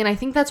 Exactly, and I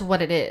think that's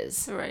what it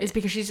is. Right. It's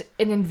because she's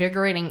an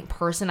invigorating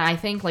person, I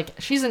think. Like,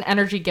 she's an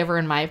energy giver,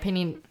 in my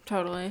opinion.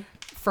 Totally.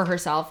 For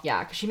herself,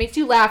 yeah. Because she makes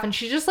you laugh, and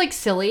she's just, like,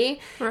 silly.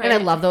 Right. And I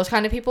love those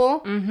kind of people.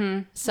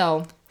 Mm-hmm.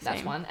 So, that's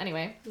Same. one.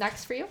 Anyway,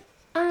 next for you.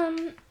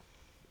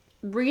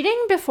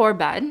 Reading before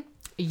bed.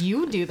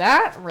 You do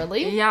that?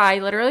 Really? Yeah, I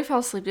literally fell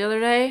asleep the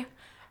other day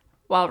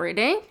while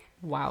reading.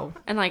 Wow.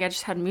 And, like, I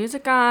just had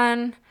music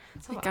on,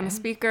 like, on a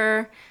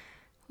speaker.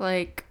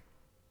 Like,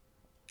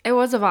 it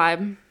was a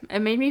vibe. It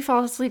made me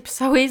fall asleep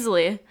so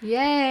easily.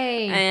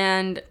 Yay.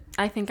 And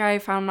I think I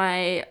found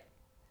my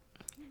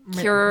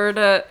cure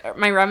to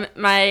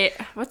my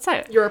what's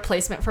that? Your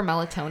replacement for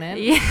melatonin?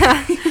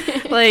 Yeah.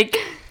 Like,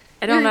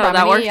 I don't know. Remedy,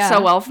 That worked yeah.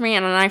 so well for me.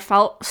 And then I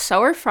felt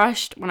so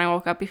refreshed when I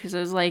woke up because it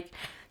was like,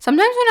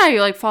 sometimes when I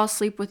like fall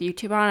asleep with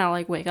YouTube on, I'll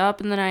like wake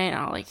up in the night and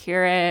I'll like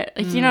hear it.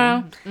 Like, you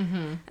know?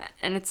 Mm-hmm.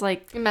 And it's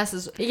like, It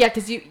messes. Yeah,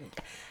 because you.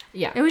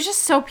 Yeah. it was just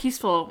so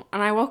peaceful.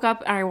 And I woke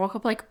up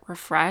like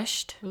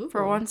refreshed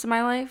for Ooh. once in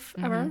my life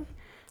ever.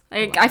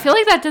 Like, I feel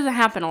like that doesn't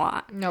happen a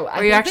lot. No, I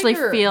Where you think that actually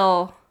you're-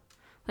 feel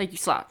like you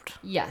slept.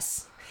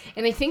 Yes.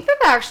 And I think that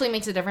actually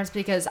makes a difference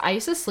because I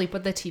used to sleep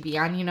with the TV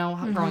on, you know,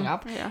 growing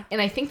up. Yeah.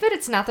 And I think that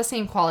it's not the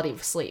same quality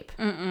of sleep.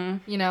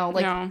 You know,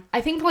 like, No. I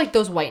think like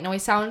those white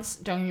noise sounds,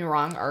 don't get me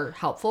wrong, are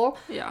helpful.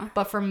 Yeah.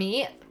 But for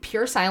me,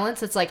 pure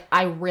silence, it's like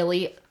I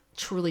really,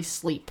 truly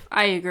sleep.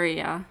 I agree,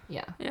 yeah.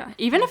 Yeah. Yeah.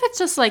 Even if it's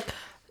just like,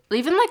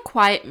 even like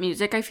quiet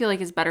music, I feel like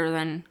is better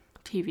than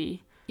TV.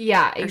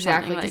 Yeah,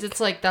 exactly. Because like- it's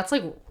like, that's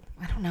like,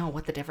 I don't know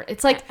what the difference.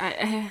 It's like,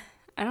 I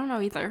don't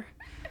know either.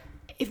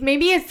 if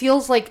maybe it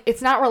feels like,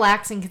 it's not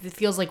relaxing because it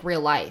feels like real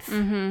life.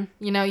 Mm-hmm.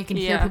 You know, you can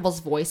hear Yeah. people's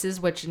voices,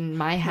 which in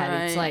my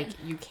head, it's Right. like,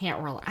 you can't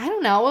I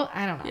don't know.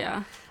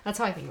 Yeah. That's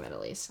how I think of it, at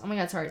least. Oh my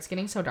god, sorry, it's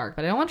getting so dark,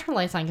 but I don't want to turn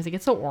the lights on because it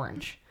gets so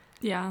orange.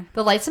 Yeah.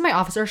 The lights in my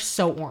office are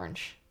so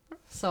orange.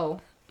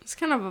 So, It's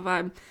kind of a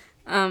vibe.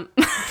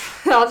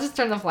 I'll just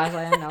turn the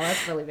flashlight on now.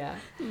 That's really bad.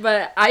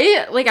 But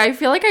I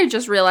feel like I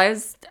just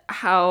realized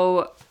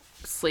how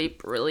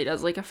sleep really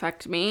does like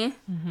affect me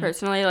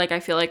personally. Like, I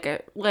feel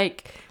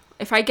like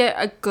if I get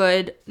a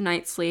good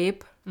night's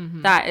sleep,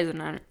 that is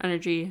an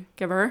energy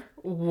giver.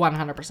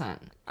 100%.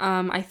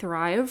 I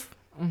thrive.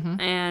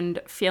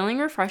 And feeling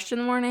refreshed in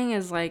the morning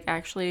is like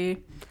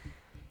actually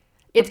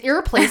It's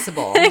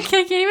irreplaceable. I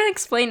can't even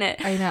explain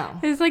it. I know.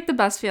 It's like the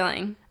best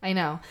feeling. I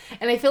know.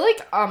 And I feel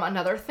like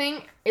another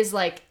thing is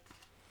like,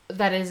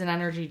 that is an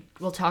energy,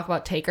 we'll talk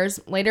about takers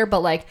later, but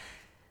like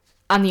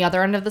on the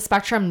other end of the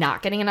spectrum,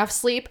 not getting enough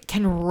sleep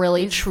can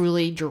really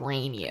truly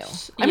drain you.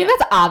 I mean, Yeah.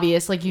 that's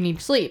obvious, like you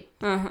need sleep.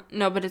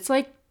 No, but it's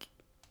like,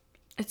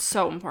 it's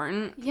so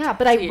important. Yeah,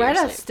 but I to read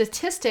your a sleep.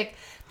 statistic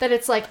that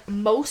it's like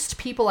most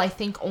people I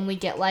think only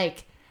get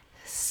like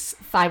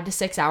 5 to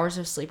 6 hours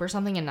of sleep or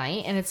something a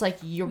night, and it's like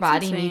your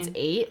body insane. needs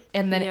 8,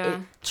 and then Yeah.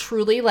 it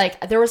truly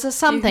like there was a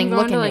something you can go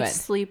looking into, into like it.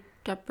 sleep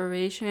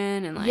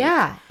deprivation and like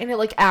Yeah, and it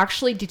like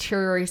actually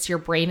deteriorates your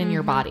brain and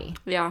your body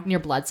yeah. and your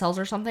blood cells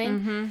or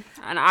something.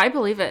 And I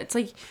believe it. It's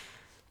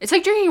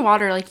like drinking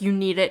water. Like, you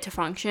need it to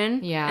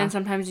function. Yeah. And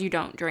sometimes you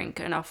don't drink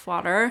enough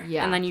water.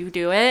 Yeah. And then you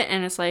do it,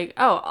 and it's like,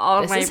 oh,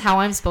 all This my is how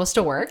I'm supposed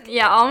to work.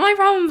 all my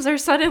problems are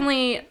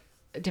suddenly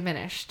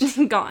Diminished.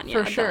 gone.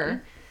 Yeah, For sure.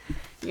 done.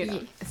 You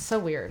know. It's so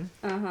weird.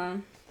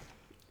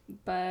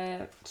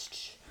 But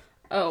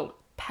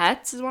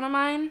pets is one of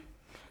mine.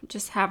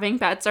 Just having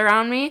pets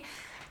around me.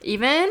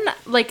 Even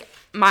like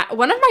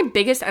one of my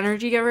biggest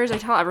energy givers, I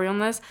tell everyone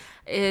this,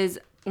 is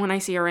when I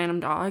see a random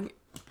dog.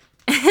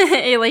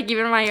 Like,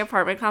 even in my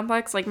apartment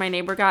complex, like my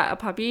neighbor got a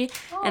puppy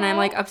and I'm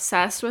like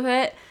obsessed with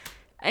it.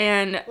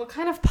 And What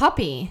kind of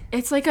puppy?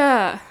 it's like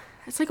a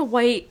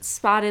white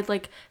spotted,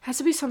 like, has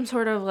to be some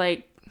sort of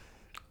like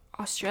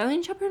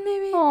Australian Shepherd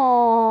maybe.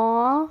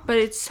 Aww. But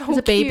it's so It's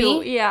a baby?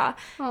 cute. Yeah.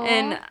 Aw.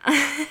 And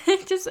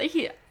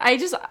I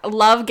just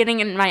love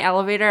getting in my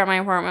elevator at my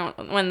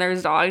apartment when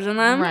there's dogs in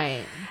them.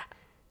 Right.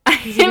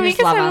 You can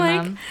just love on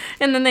them.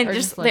 And then they Or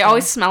just just they lick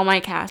always them. smell my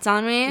cats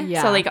on me.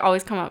 Yeah. So they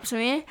always come up to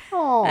me.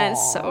 Aww. And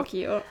it's so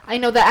cute. I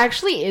know that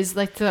actually is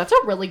like, that's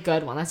a really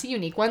good one. That's a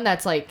unique one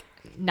that's like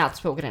not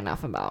spoken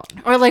enough about.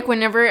 Or like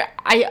whenever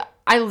I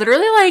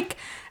literally like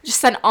just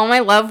send all my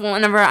love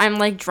whenever I'm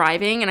like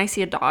driving and I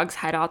see a dog's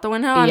head out the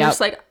window. I'm Yep.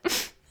 just like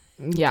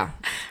Yeah.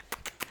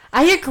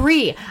 I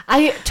agree.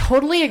 I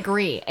totally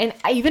agree. And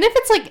even if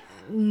it's like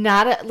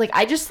not like,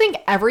 I just think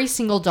every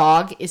single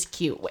dog is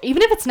cute,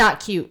 even if it's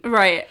not cute.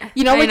 right.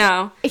 You know, like, I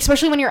know.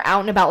 especially when you're out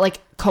and about, like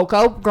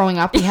Coco, growing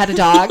up, we had a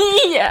dog.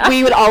 Yeah.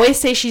 We would always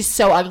say she's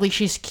so ugly,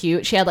 she's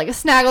cute. She had like a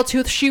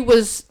snaggletooth. She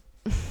was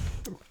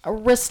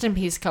Rest in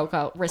peace,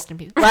 Coco. Rest in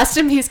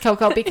peace,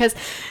 Coco, because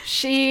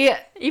she...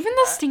 Even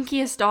the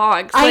stinkiest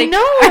dogs. I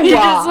know. I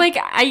just, like,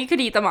 you could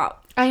eat them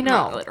up. I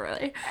know. No,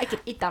 literally. I could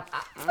eat them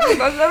up.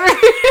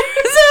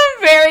 It's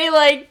very,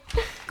 like,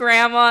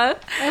 grandma.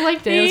 I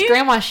liked it. It was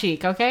grandma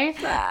chic, okay?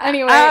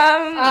 Anyway.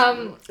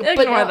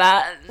 Ignore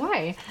that.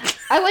 Why?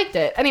 I liked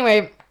it.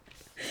 Anyway...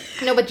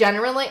 No, but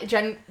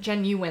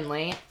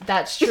genuinely,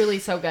 that's truly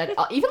so good.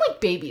 Even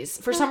like babies.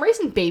 For some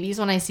reason, babies,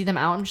 when I see them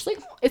out, I'm just like,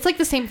 it's like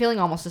the same feeling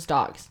almost as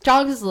dogs.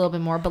 Dogs is a little bit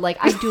more, but like,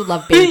 I do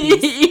love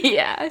babies.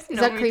 Yeah. Is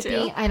that creepy?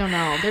 Too. I don't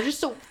know. They're just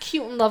so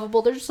cute and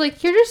lovable. They're just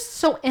like, you're just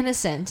so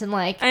innocent and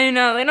like. I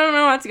know. They don't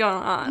know what's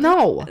going on.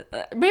 No.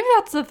 Maybe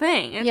that's the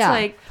thing. It's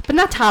like. But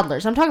not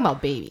toddlers. I'm talking about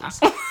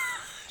babies.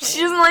 She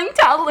doesn't like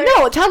toddlers.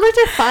 No, toddlers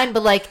are fine,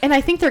 but like, and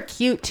I think they're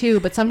cute too,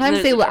 but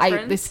sometimes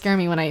they scare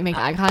me when I make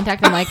eye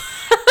contact. I'm like,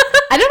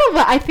 I don't know,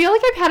 but I feel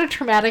like I've had a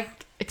traumatic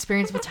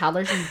experience with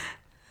toddlers. And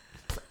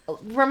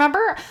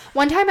remember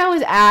one time I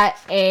was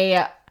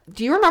at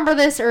do you remember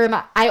this? Or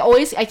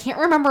I can't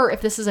remember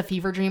if this is a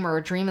fever dream or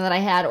a dream that I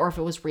had or if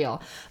it was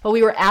real, but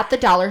we were at the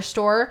dollar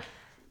store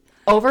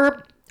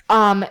over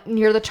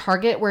near the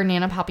Target where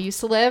Nana Papa used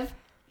to live.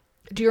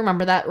 Do you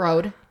remember that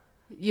road?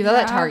 You know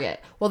that Target?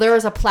 Well, there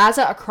was a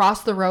plaza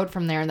across the road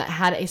from there that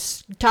had a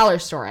dollar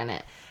store in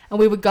it. And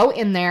we would go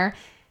in there,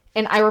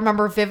 and I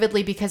remember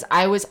vividly because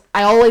I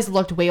always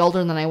looked way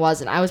older than I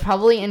was, and I was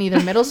probably in either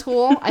middle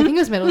school, I think it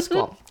was middle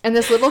school, and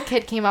this little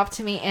kid came up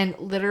to me and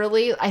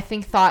literally, I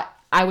think, thought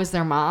I was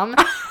their mom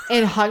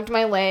and hugged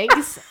my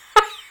legs.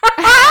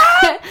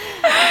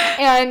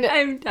 And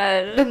I'm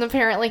dead. Then the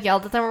parent like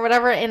yelled at them or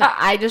whatever, and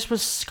I just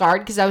was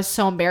scarred because I was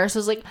so embarrassed. I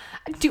was like,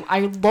 "Do I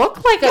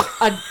look like an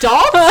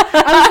adult?" I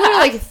was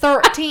literally like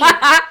 13.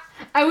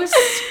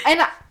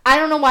 And I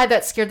don't know why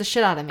that scared the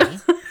shit out of me,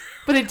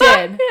 but it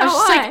did. I was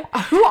just like,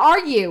 "Who are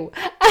you?"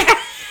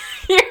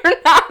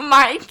 You're not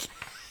my.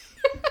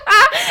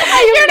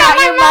 You're not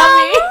my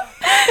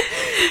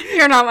mommy.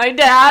 You're not my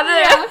dad.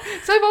 Yeah.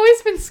 So I've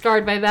always been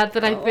scarred by that.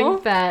 That I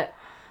think that.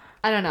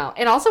 I don't know.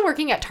 And also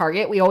working at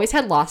Target, we always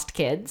had lost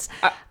kids.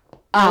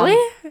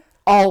 Really?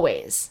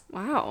 Always.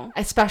 Wow.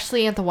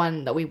 Especially at the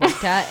one that we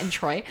worked at in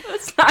Troy.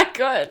 That's not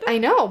good. I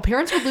know.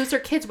 Parents would lose their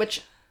kids,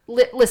 which,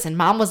 listen,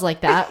 Mom was like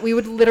that. We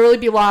would literally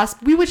be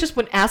lost. We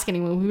wouldn't ask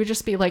anyone. We would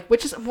just be like,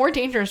 which is more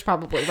dangerous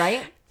probably,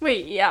 right?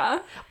 Wait, yeah.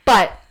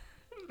 But.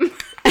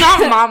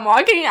 Not Mom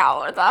walking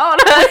out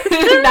without us.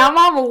 Now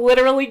Mom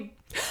literally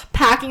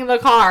packing the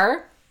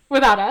car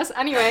without us.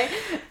 Anyway,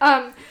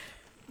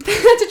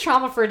 that's a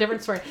trauma for a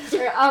different story.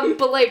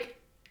 But like,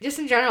 just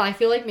in general, I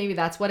feel like maybe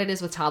that's what it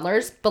is with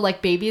toddlers. But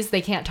like babies,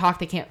 they can't talk,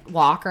 they can't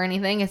walk or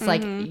anything. It's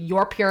like,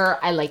 you're pure,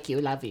 I like you,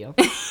 love you.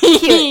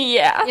 Cute.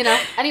 Yeah. You know?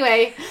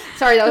 Anyway,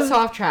 sorry, that was so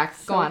off track.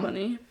 Go on.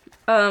 Funny.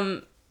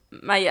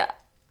 My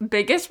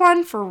biggest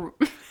one for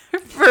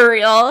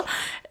real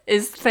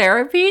is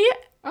therapy.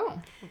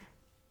 Oh.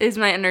 Is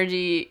my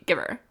energy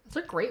giver. That's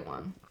a great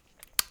one.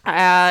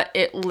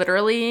 It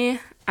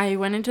literally, I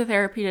went into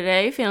therapy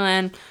today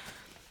feeling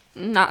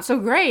not so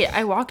great.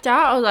 I walked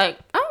out, I was like,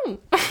 oh,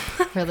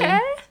 really? Okay.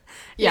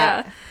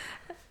 Yeah.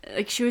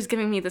 Like, she was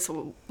giving me this,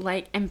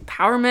 like,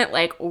 empowerment,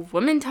 like,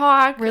 woman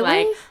talk.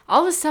 Really? Like,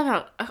 all this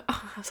stuff. I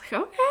was like,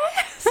 okay.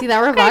 See, that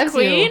revives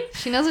queen. you.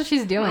 She knows what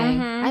she's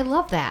doing. I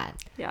love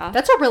that. Yeah.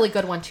 That's a really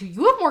good one, too.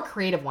 You have more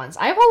creative ones.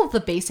 I have all of the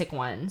basic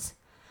ones.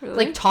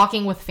 Really? Like,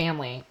 talking with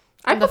family.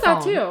 I put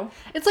that, too.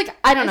 It's like,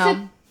 I don't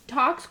know.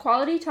 Talks,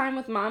 quality time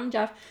with Mom,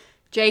 Jeff,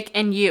 Jake,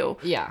 and you.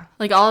 Yeah.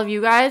 Like, all of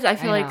you guys, I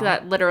feel like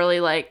that literally,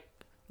 like,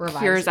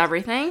 cures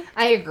everything.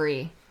 I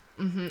agree.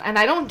 And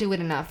I don't do it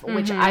enough,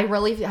 which I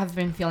really have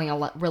been feeling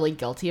really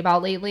guilty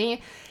about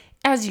lately.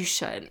 As you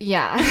should.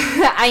 Yeah.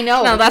 I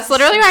know. No, that's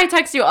literally why I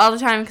text you all the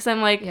time, because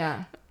I'm like,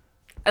 yeah.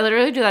 I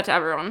literally do that to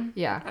everyone.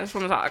 Yeah. I just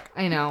want to talk.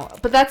 I know.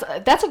 But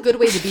that's a good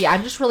way to be.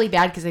 I'm just really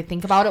bad because I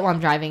think about it while I'm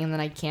driving, and then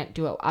I can't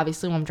do it,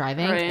 obviously, when I'm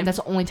driving. Right. And that's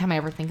the only time I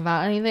ever think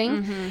about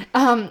anything.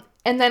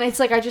 And then it's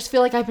like, I just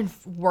feel like I've been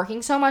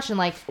working so much and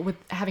like with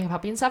having a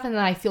puppy and stuff. And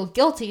then I feel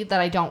guilty that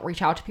I don't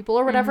reach out to people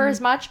or whatever as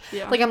much.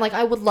 Yeah. Like, I'm like,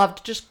 I would love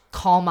to just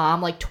call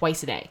Mom like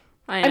twice a day.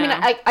 I mean,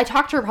 I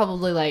talk to her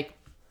probably like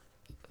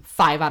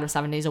 5 out of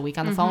 7 days a week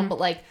on the phone. But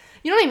like,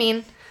 you know what I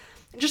mean?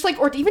 Just like,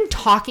 or even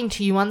talking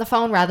to you on the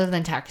phone rather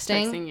than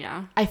texting.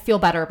 Yeah. I feel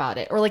better about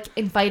it. Or like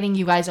inviting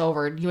you guys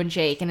over, you and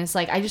Jake. And it's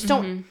like, I just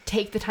don't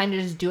take the time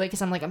to just do it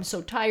because I'm like, I'm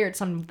so tired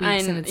some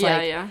weeks. And it's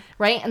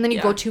right? And then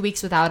you go 2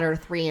 weeks without it or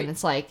 3 and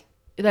it's like,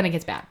 then it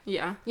gets bad.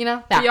 Yeah. You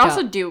know? You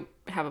also do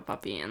have a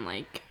puppy and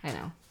like. I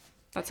know.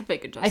 That's a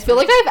big adjustment. I feel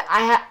like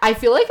I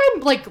feel like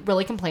I'm like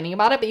really complaining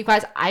about it, but you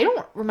guys, I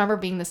don't remember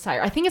being this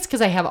tired. I think it's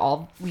because I have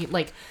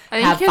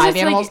have 5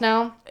 animals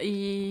now.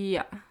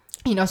 Yeah.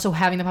 You know, so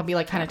having the puppy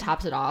like kind of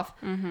tops it off.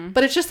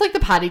 But it's just like the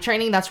potty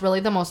training that's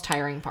really the most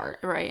tiring part.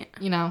 Right.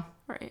 You know?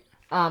 Right.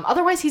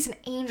 Otherwise he's an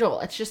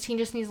angel. It's just he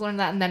just needs to learn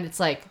that, and then it's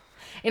like,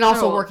 and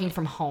also working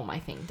from home I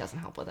think doesn't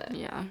help with it.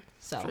 Yeah.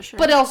 So, for sure.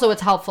 But also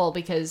it's helpful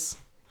because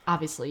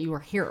obviously you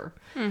are here.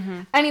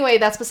 Anyway,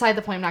 that's beside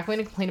the point. I'm not going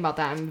to complain about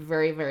that. I'm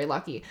very, very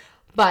lucky.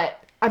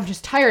 But I'm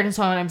just tired. And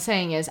so what I'm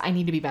saying is I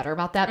need to be better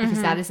about that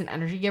because that is an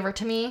energy giver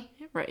to me.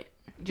 Right.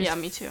 Just yeah,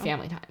 me too.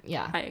 Family time.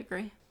 Yeah. I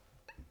agree.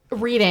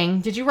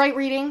 Reading. Did you write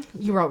reading?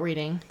 You wrote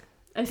reading.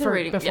 I said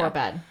reading before yeah.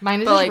 bed.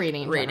 Mine is But, just like,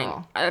 reading in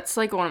general. That's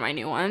like one of my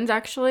new ones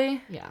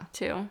actually. Yeah.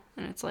 Too.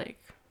 And it's like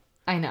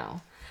I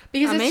know.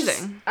 Because amazing. It's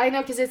just, I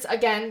know because it's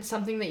again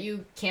something that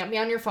you can't be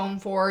on your phone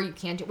for. You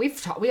can't do.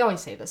 We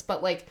always say this,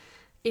 but like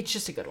it's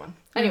just a good one.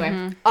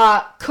 Anyway,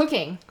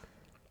 cooking.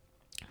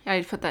 Yeah,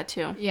 I'd put that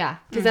too. Yeah,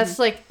 because that's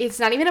like it's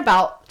not even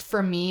about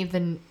for me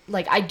the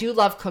like I do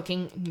love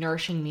cooking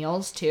nourishing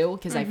meals too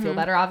because I feel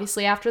better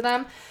obviously after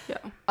them. Yeah.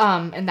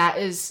 And that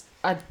is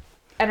a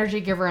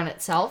energy giver in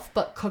itself.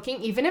 But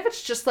cooking, even if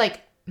it's just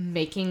like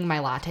making my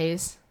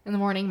lattes in the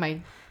morning, my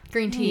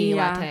green tea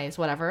lattes,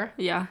 whatever.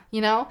 Yeah.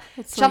 You know,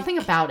 It's something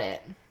about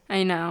it.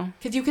 I know.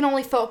 Because you can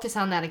only focus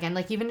on that again.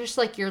 Like, even just,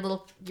 like, your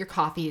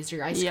coffees,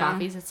 your iced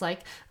coffees. It's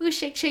like, ooh,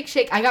 shake, shake,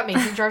 shake. I got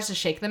mason jars to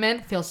shake them in.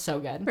 Feels so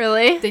good.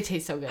 Really? They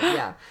taste so good,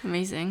 yeah.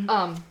 Amazing.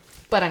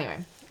 But anyway,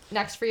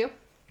 next for you.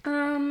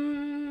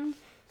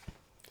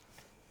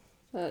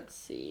 Let's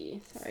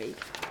see. Sorry.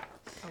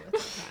 Oh,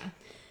 it's okay.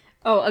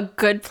 Oh, a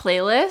good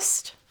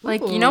playlist.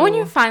 Like, you know when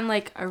you find,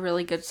 like, a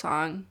really good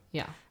song?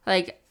 Yeah.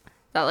 Like,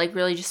 that, like,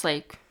 really just,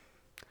 like...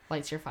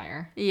 Lights your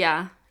fire.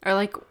 Yeah. Or,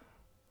 like...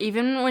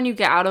 Even when you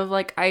get out of,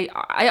 like, I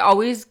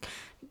always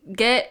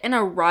get in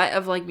a rut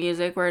of, like,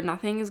 music where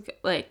nothing is,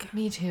 like...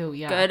 Me too,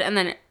 yeah. Good, and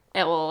then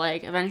it will,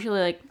 like,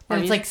 eventually, like...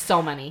 And it's, like,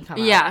 so many come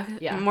out. Yeah.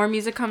 Yeah. More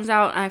music comes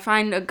out, and I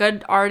find a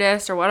good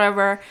artist or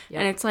whatever,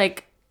 and it's,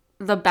 like,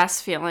 the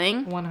best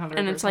feeling. 100%.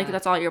 And it's, like,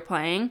 that's all you're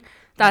playing.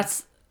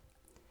 That's...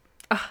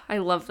 I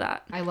love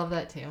that. I love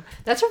that, too.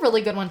 That's a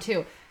really good one,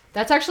 too.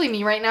 That's actually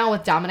me right now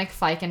with Dominic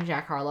Fike and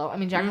Jack Harlow. I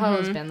mean, Jack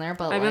Harlow's been there,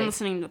 but I've been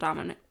listening to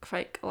Dominic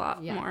Fike a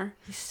lot more.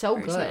 He's so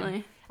recently.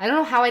 good. I don't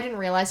know how I didn't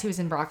realize he was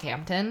in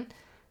Brockhampton.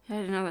 Yeah, I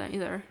didn't know that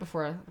either.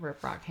 Before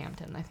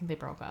Brockhampton. I think they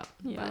broke up.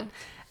 Yeah. But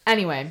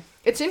anyway,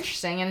 it's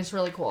interesting and it's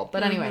really cool.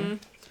 But anyway.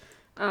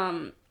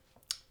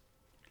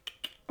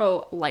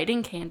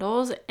 Lighting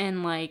candles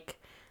and like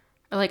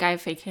I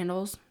have fake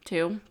candles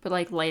too, but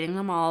like lighting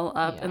them all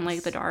up in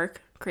like the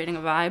dark, creating a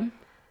vibe.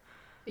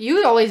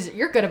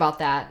 You're good about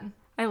that.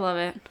 I love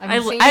it. I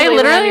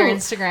literally on your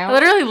Instagram. I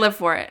literally live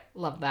for it.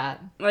 Love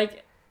that.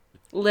 Like,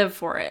 live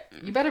for it.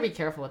 You better be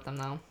careful with them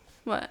though.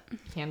 What?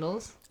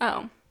 Candles.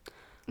 Oh.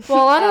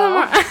 Well, a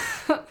lot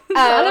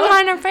of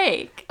mine are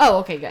fake. Oh,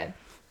 okay, good.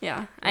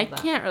 Yeah, I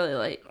can't really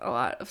light a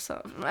lot of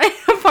stuff in my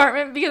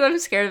apartment because I'm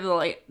scared of the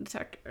light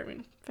detector. I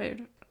mean,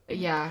 food.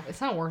 Yeah,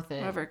 it's not worth it.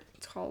 Whatever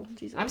it's called.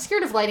 Jesus. I'm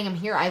scared of lighting them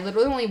here. I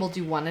literally only will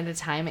do one at a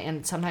time,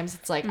 and sometimes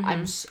it's like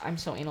I'm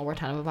so anal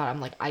retentive about it.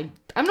 I'm like I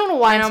don't know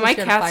why. I know my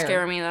cats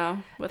scare me though.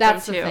 With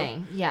That's them the too.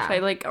 thing. Yeah. So I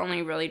like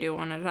only really do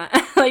one at a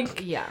time.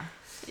 Like yeah.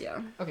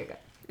 Yeah. Okay, good.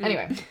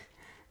 Anyway.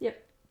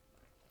 Yep.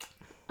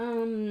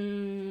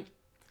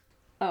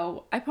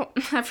 I put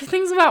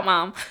everything's about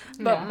mom,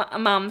 but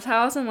mom's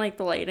house and like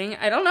the lighting.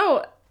 I don't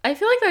know. I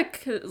feel like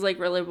that is like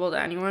relatable to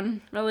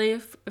anyone, really,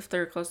 if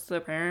they're close to their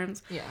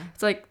parents. Yeah.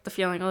 It's like the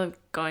feeling of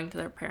going to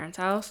their parents'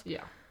 house.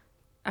 Yeah.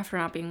 After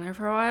not being there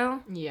for a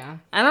while. Yeah.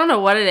 I don't know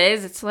what it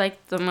is. It's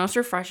like the most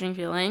refreshing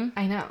feeling.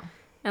 I know.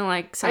 And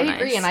like so I nice.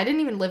 agree, and I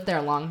didn't even live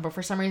there long, but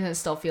for some reason it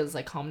still feels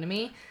like home to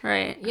me.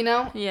 Right. You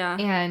know? Yeah.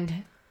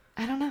 And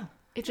I don't know.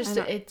 It just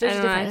there's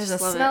different. There's a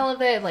smell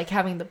of it, like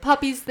having the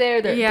puppies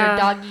there, their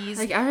doggies.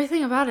 Like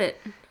everything about it.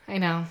 I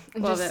know.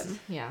 Love it.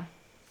 Yeah.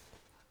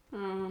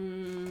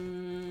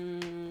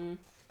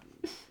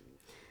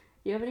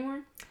 You have any more?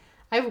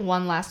 I have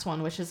one last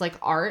one, which is like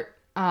art.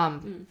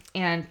 And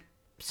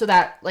so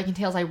that like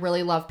entails I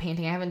really love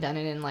painting. I haven't done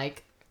it in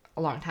like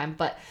a long time,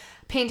 but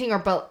painting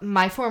but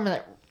my form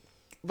that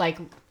like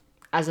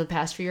as of the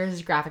past few years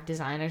is graphic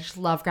design. I just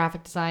love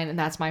graphic design, and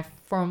that's my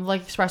form of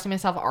like expressing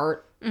myself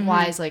art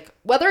wise, like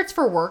whether it's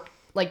for work,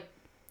 like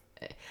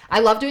I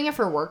love doing it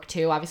for work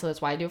too. Obviously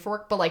that's why I do it for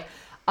work, but like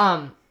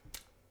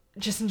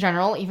just in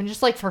general, even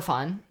just like for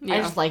fun. I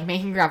just like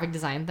making graphic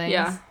design things.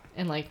 Yeah.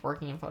 And like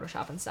working in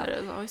Photoshop and stuff. That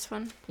is always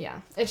fun.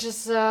 Yeah. It's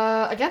just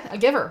again, a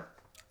giver.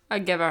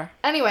 A giver.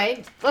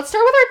 Anyway, let's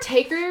start with our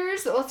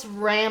takers. Let's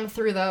ram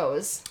through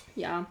those.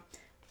 Yeah.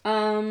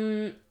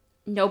 No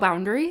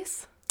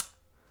boundaries.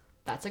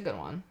 That's a good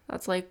one.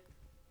 That's like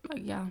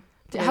yeah.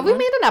 Have we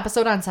made an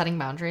episode on setting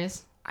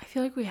boundaries? I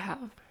feel like we have.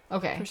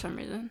 Okay. For some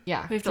reason.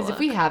 Yeah. Because if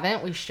we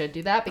haven't, we should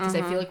do that because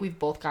I feel like we've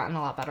both gotten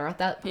a lot better at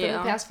that in the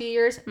past few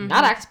years.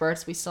 Not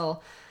experts. We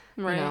still,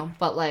 you know,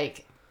 but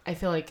like, I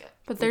feel like.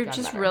 But they're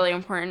just really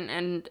important.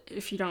 And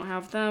if you don't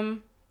have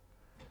them,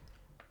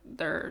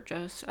 they're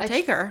just a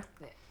taker.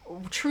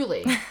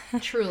 Truly.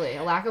 Truly.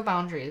 A lack of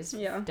boundaries.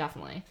 Yeah.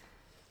 Definitely.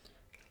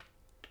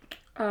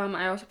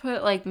 I also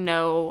put like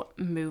no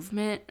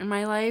movement in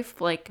my life.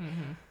 Like,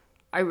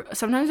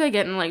 sometimes I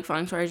get in like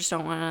funks where I just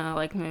don't want to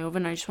like move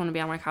and I just want to be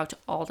on my couch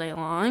all day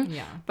long.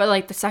 Yeah. But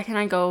like the second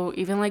I go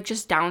even like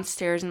just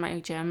downstairs in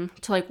my gym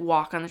to like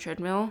walk on the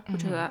treadmill,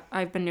 which is that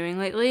I've been doing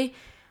lately,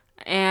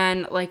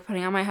 and like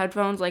putting on my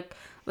headphones, like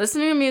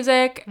listening to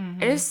music,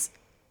 that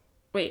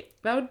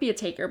would be a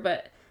taker,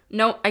 but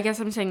no, I guess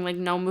I'm saying like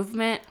no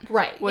movement.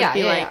 Right. Would Yeah. be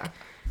Yeah. like, Yeah.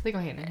 They go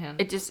hand in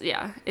hand. It just,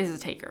 is a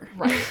taker.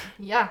 Right.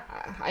 Yeah.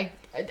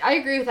 I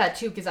agree with that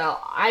too, because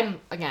I'm,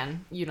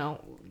 again,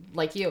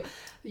 like you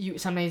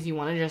sometimes you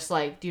want to just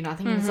like do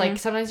nothing. It's like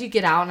sometimes you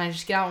get out and I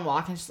just get out and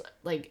walk and just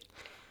like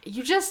I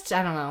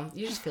don't know,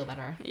 you just feel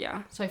better.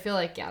 Yeah. So I feel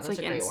like that's like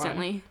a great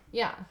instantly. one.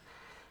 Yeah.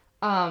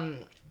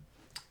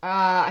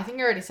 I think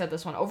I already said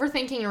this one.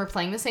 Overthinking or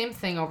replaying the same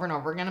thing over and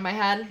over again in my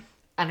head.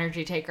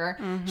 Energy taker.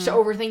 Just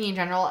overthinking in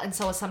general, and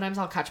so sometimes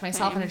I'll catch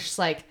myself and it's just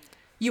like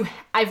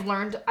I've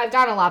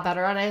gotten a lot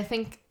better at it, I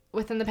think,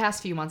 within the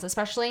past few months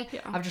especially. Yeah.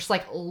 Of just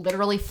like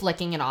literally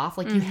flicking it off.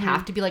 Like you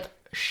have to be like,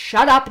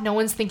 shut up, no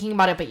one's thinking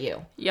about it but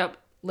you. Yep.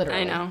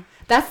 Literally. I know.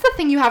 That's the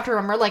thing you have to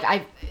remember.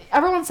 Like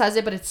everyone says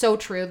it, but it's so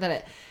true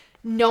that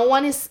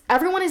everyone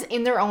is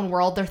in their own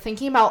world.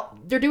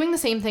 They're doing the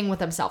same thing with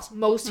themselves.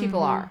 Most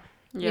people are,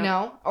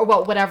 Yep. or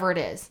whatever it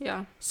is.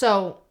 Yeah.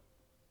 So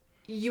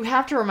you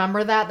have to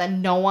remember that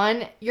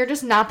you're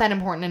just not that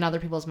important in other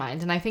people's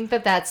minds. And I think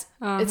that's,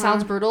 it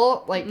sounds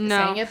brutal, like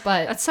saying it,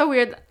 but that's so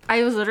weird.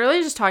 I was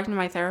literally just talking to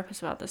my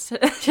therapist about this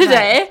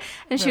today,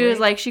 and she was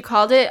like, she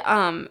called it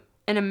an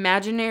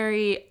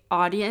imaginary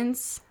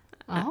audience.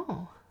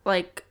 Oh.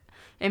 Like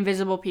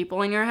invisible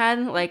people in your head,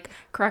 like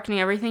correcting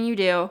everything you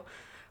do.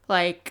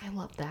 Like, I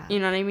love that. You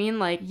know what I mean?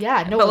 Like,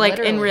 yeah, no, but like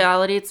literally. in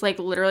reality, it's like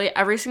literally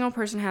every single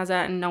person has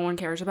that, and no one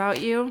cares about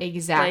you.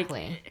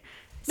 Exactly. Like,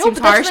 No, seems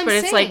but that's harsh, what but I'm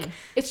it's saying. like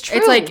It's true.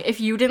 It's like if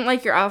you didn't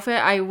like your outfit,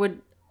 I would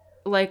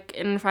like,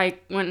 and if I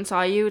went and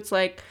saw you, it's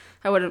like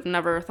I would have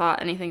never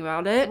thought anything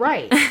about it.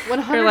 Right.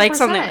 100%. Or like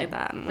something like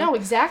that. No,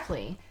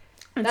 exactly.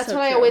 That's so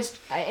what I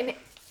true. and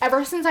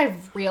ever since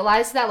I've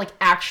realized that, like,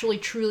 actually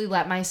truly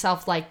let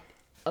myself like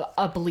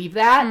believe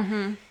that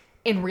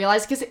and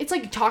realize, because it's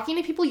like talking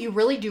to people, you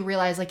really do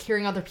realize, like,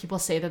 hearing other people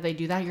say that they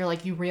do that, you're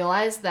like, you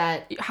realize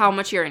that how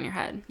much you're in your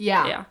head.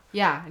 Yeah,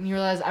 and you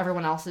realize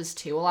everyone else is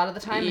too a lot of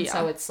the time, and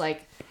so it's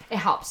like it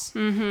helps.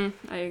 I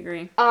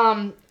agree.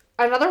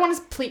 Another one is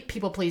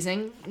people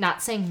pleasing,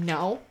 not saying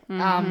no.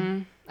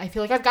 I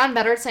feel like I've gotten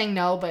better at saying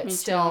no, but Me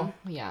still,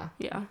 too. yeah,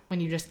 when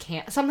you just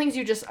can't. Some things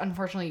you just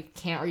unfortunately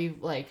can't, or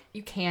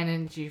you can,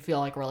 and you feel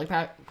like a really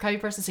crappy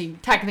person, so you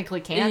technically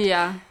can't.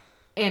 Yeah.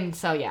 And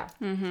so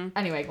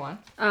anyway, go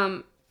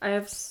on. I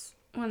have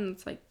one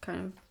that's like kind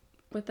of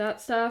with that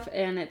stuff,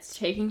 and it's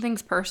taking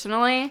things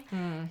personally,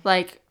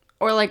 like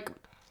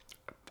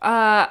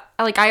I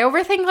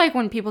overthink like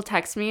when people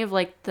text me of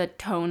like the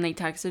tone they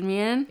texted me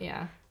in.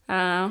 Yeah, I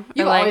don't know.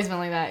 You've always been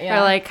like that. Yeah,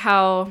 or like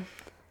how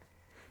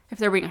if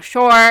they're being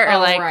short, or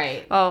like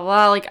right. oh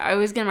well, like I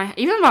always get my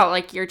even about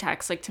like your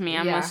text, like to me,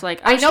 I'm just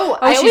like, I know.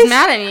 She's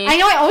mad at me. I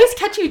know. I always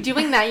catch you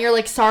doing that. And you're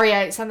like, sorry.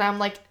 I said that. I'm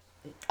like,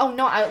 oh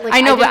no.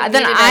 I know, but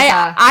then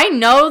I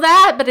know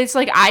that, but it's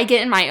like I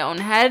get in my own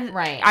head.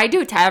 Right. I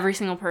do it to every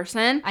single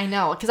person. I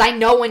know, because I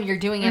know when you're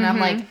doing it. And I'm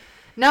like,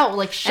 no,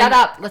 like shut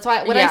up. That's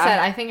why I said.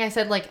 I think I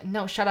said like,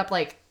 no, shut up.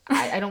 Like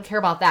I don't care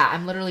about that.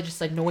 I'm literally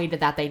just annoyed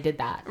that they did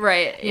that.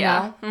 Right. You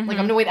know? Like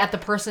I'm annoyed at the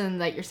person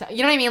that you're.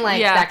 You know what I mean?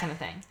 Like that kind of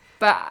thing.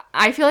 But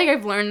I feel like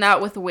I've learned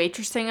that with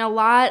waitressing a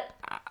lot.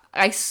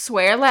 I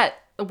swear that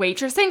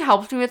waitressing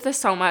helped me with this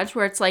so much,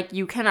 where it's like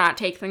you cannot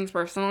take things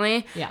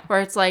personally. Yeah. Where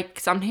it's like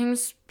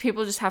sometimes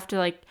people just have to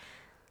like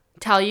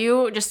tell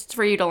you just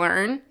for you to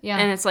learn. Yeah.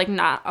 And it's like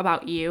not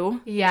about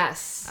you.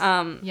 Yes.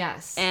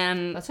 Yes.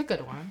 And that's a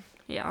good one.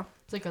 Yeah.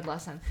 It's a good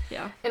lesson.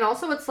 Yeah. And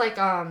also it's like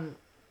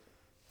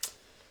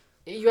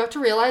you have to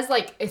realize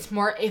like it's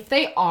more if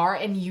they are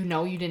and you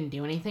didn't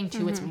do anything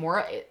too, it's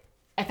more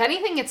if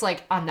anything, it's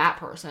like on that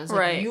person. It's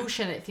like you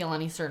shouldn't feel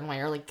any certain way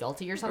or like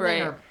guilty or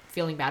something or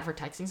feeling bad for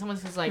texting someone,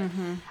 because like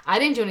I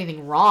didn't do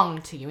anything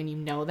wrong to you and you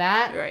know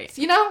that. Right.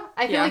 So,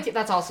 I feel like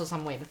that's also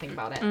some way to think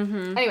about it.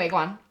 Anyway,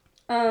 go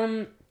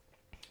on.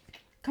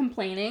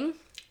 Complaining.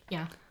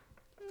 Yeah.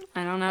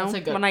 I don't know. That's a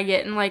good when I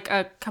get in like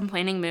a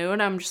complaining mood,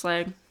 I'm just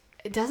like,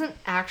 it doesn't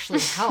actually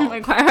help.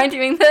 like, why am I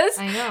doing this?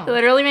 I know. It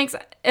literally makes,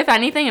 if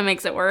anything, it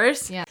makes it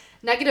worse. Yeah.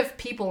 Negative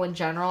people in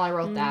general, I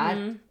wrote that.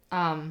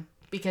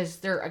 Because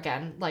they're,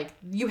 again, like,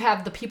 you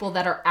have the people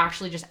that are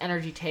actually just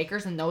energy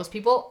takers, and those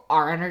people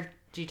are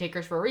energy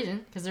takers for a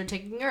reason, because they're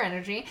taking your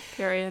energy.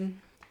 Period.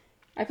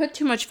 I put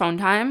too much phone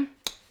time.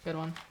 Good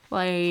one.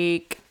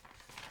 Like,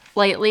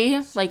 lately,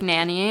 like,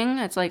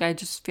 nannying, it's like I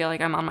just feel like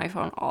I'm on my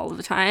phone all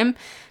the time,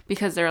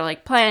 because they're,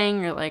 like,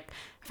 playing, or, like,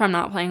 if I'm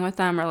not playing with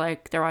them, or,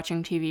 like, they're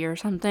watching TV or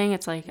something,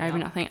 it's like I have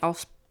nothing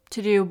else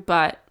to do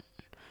but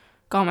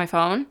go on my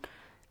phone.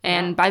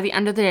 And by the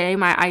end of the day,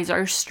 my eyes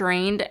are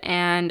strained,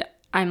 and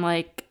I'm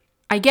like,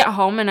 I get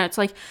home and it's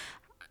like,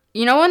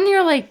 you know, when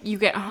you're like, you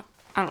get, I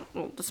don't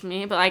know, just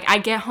me, but like, I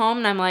get home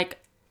and I'm like,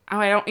 oh,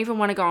 I don't even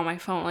want to go on my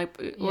phone.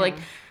 Like,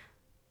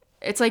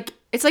 it's like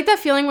that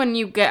feeling when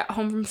you get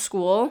home from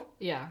school.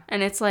 Yeah.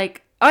 And it's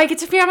like, oh, I get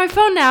to be on my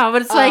phone now,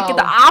 but it's like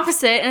the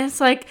opposite. And it's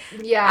like,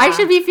 I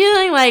should be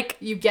feeling like.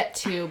 You get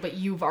to, but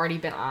you've already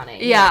been on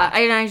it. Yeah.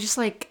 And I just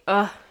like,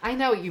 I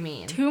know what you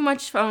mean. Too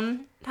much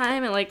phone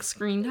time and like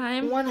screen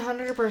time.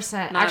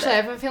 100%. Actually,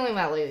 I've been feeling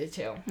that lately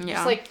too. Yeah.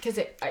 Just like, because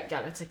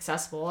it's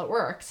accessible at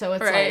work. So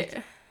it's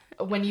like,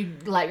 when you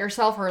let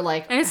yourself or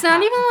like. And it's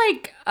not even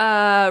like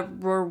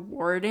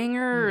rewarding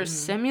or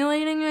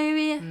stimulating,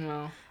 maybe.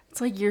 No. It's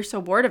like you're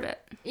so bored of it.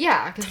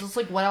 Yeah, because it's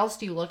like, what else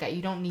do you look at?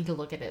 You don't need to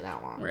look at it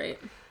that long. Right.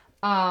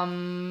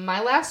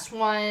 My last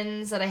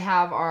ones that I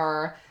have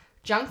are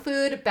junk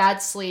food,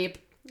 bad sleep,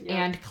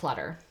 and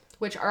clutter,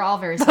 which are all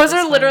very. Those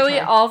are literally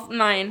all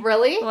mine.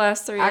 Really? The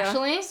last three.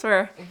 Actually? Yeah.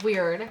 Swear.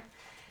 Weird.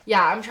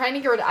 Yeah, I'm trying to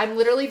get rid. I've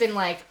literally been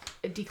like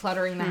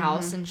decluttering the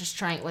house and just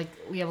trying. Like,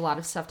 we have a lot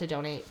of stuff to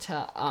donate to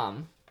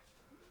a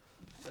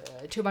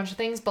bunch of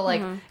things, but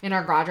like in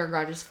our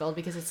garage is filled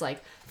because it's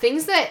like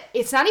things that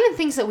it's not even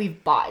things that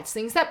we've bought. It's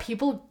things that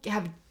people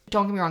have.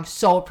 Don't get me wrong,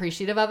 so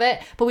appreciative of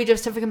it, but we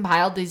just have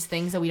compiled these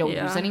things that we don't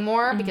use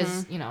anymore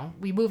because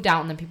we moved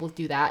out and then people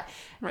do that,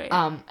 right?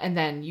 And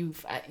then you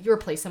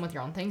replace them with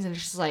your own things, and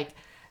it's just like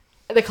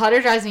the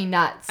clutter drives me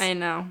nuts. I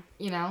know.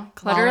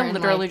 Clutter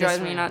literally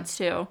drives me nuts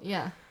too.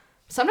 Yeah.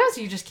 Sometimes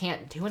you just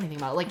can't do anything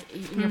about it. Like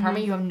in your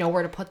apartment, you have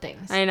nowhere to put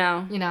things. I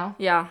know.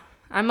 Yeah.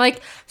 I'm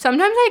like,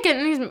 sometimes I get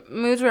in these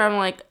moods where I'm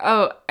like,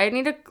 oh, I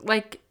need to,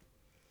 like,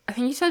 I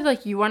think you said,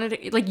 like, you wanted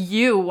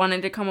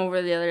to come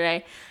over the other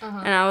day.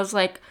 And I was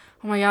like,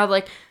 oh my God,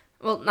 like,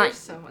 well, not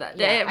that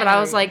day, but I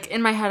was like,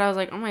 in my head, I was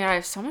like, oh my God, I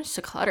have so much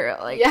to clutter.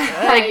 Like, to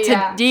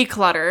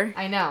declutter.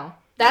 I know.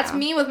 That's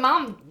me with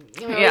mom.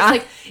 It's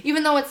like,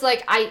 even though it's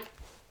like, I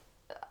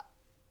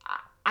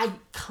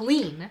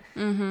clean.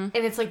 And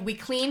it's like, we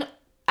clean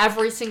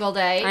every single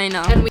day. I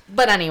know.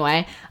 But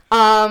anyway,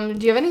 do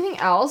you have anything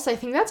else? I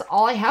think that's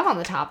all I have on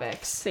the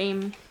topics.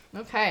 Same.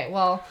 Okay,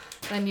 well,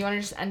 then you want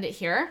to just end it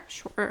here?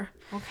 Sure.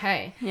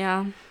 Okay.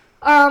 Yeah.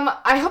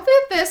 I hope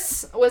that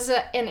this was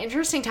an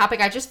interesting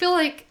topic. I just feel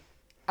like,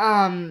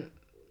 I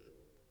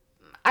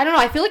don't know.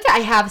 I feel like I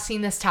have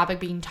seen this topic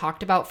being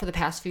talked about for the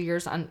past few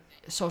years on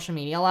social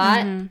media a lot,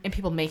 and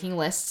people making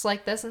lists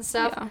like this and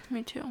stuff. Yeah,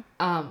 me too.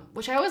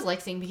 Which I always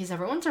like seeing because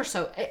everyone's are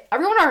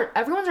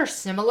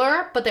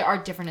similar, but they are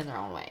different in their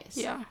own ways.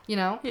 Yeah.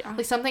 Yeah.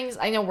 Like some things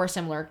I know we're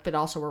similar, but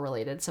also we're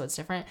related, so it's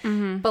different.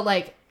 But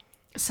like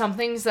some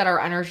things that are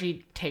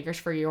energy takers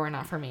for you are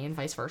not for me, and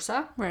vice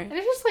versa. Right. And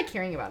it's just like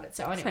hearing about it.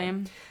 So anyway,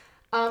 same.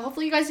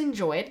 Hopefully you guys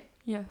enjoyed.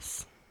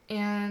 Yes.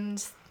 And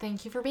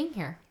thank you for being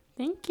here.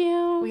 Thank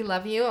you. We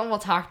love you, and we'll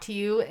talk to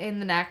you in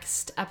the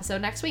next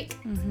episode next week.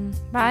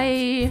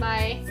 Bye.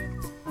 Bye.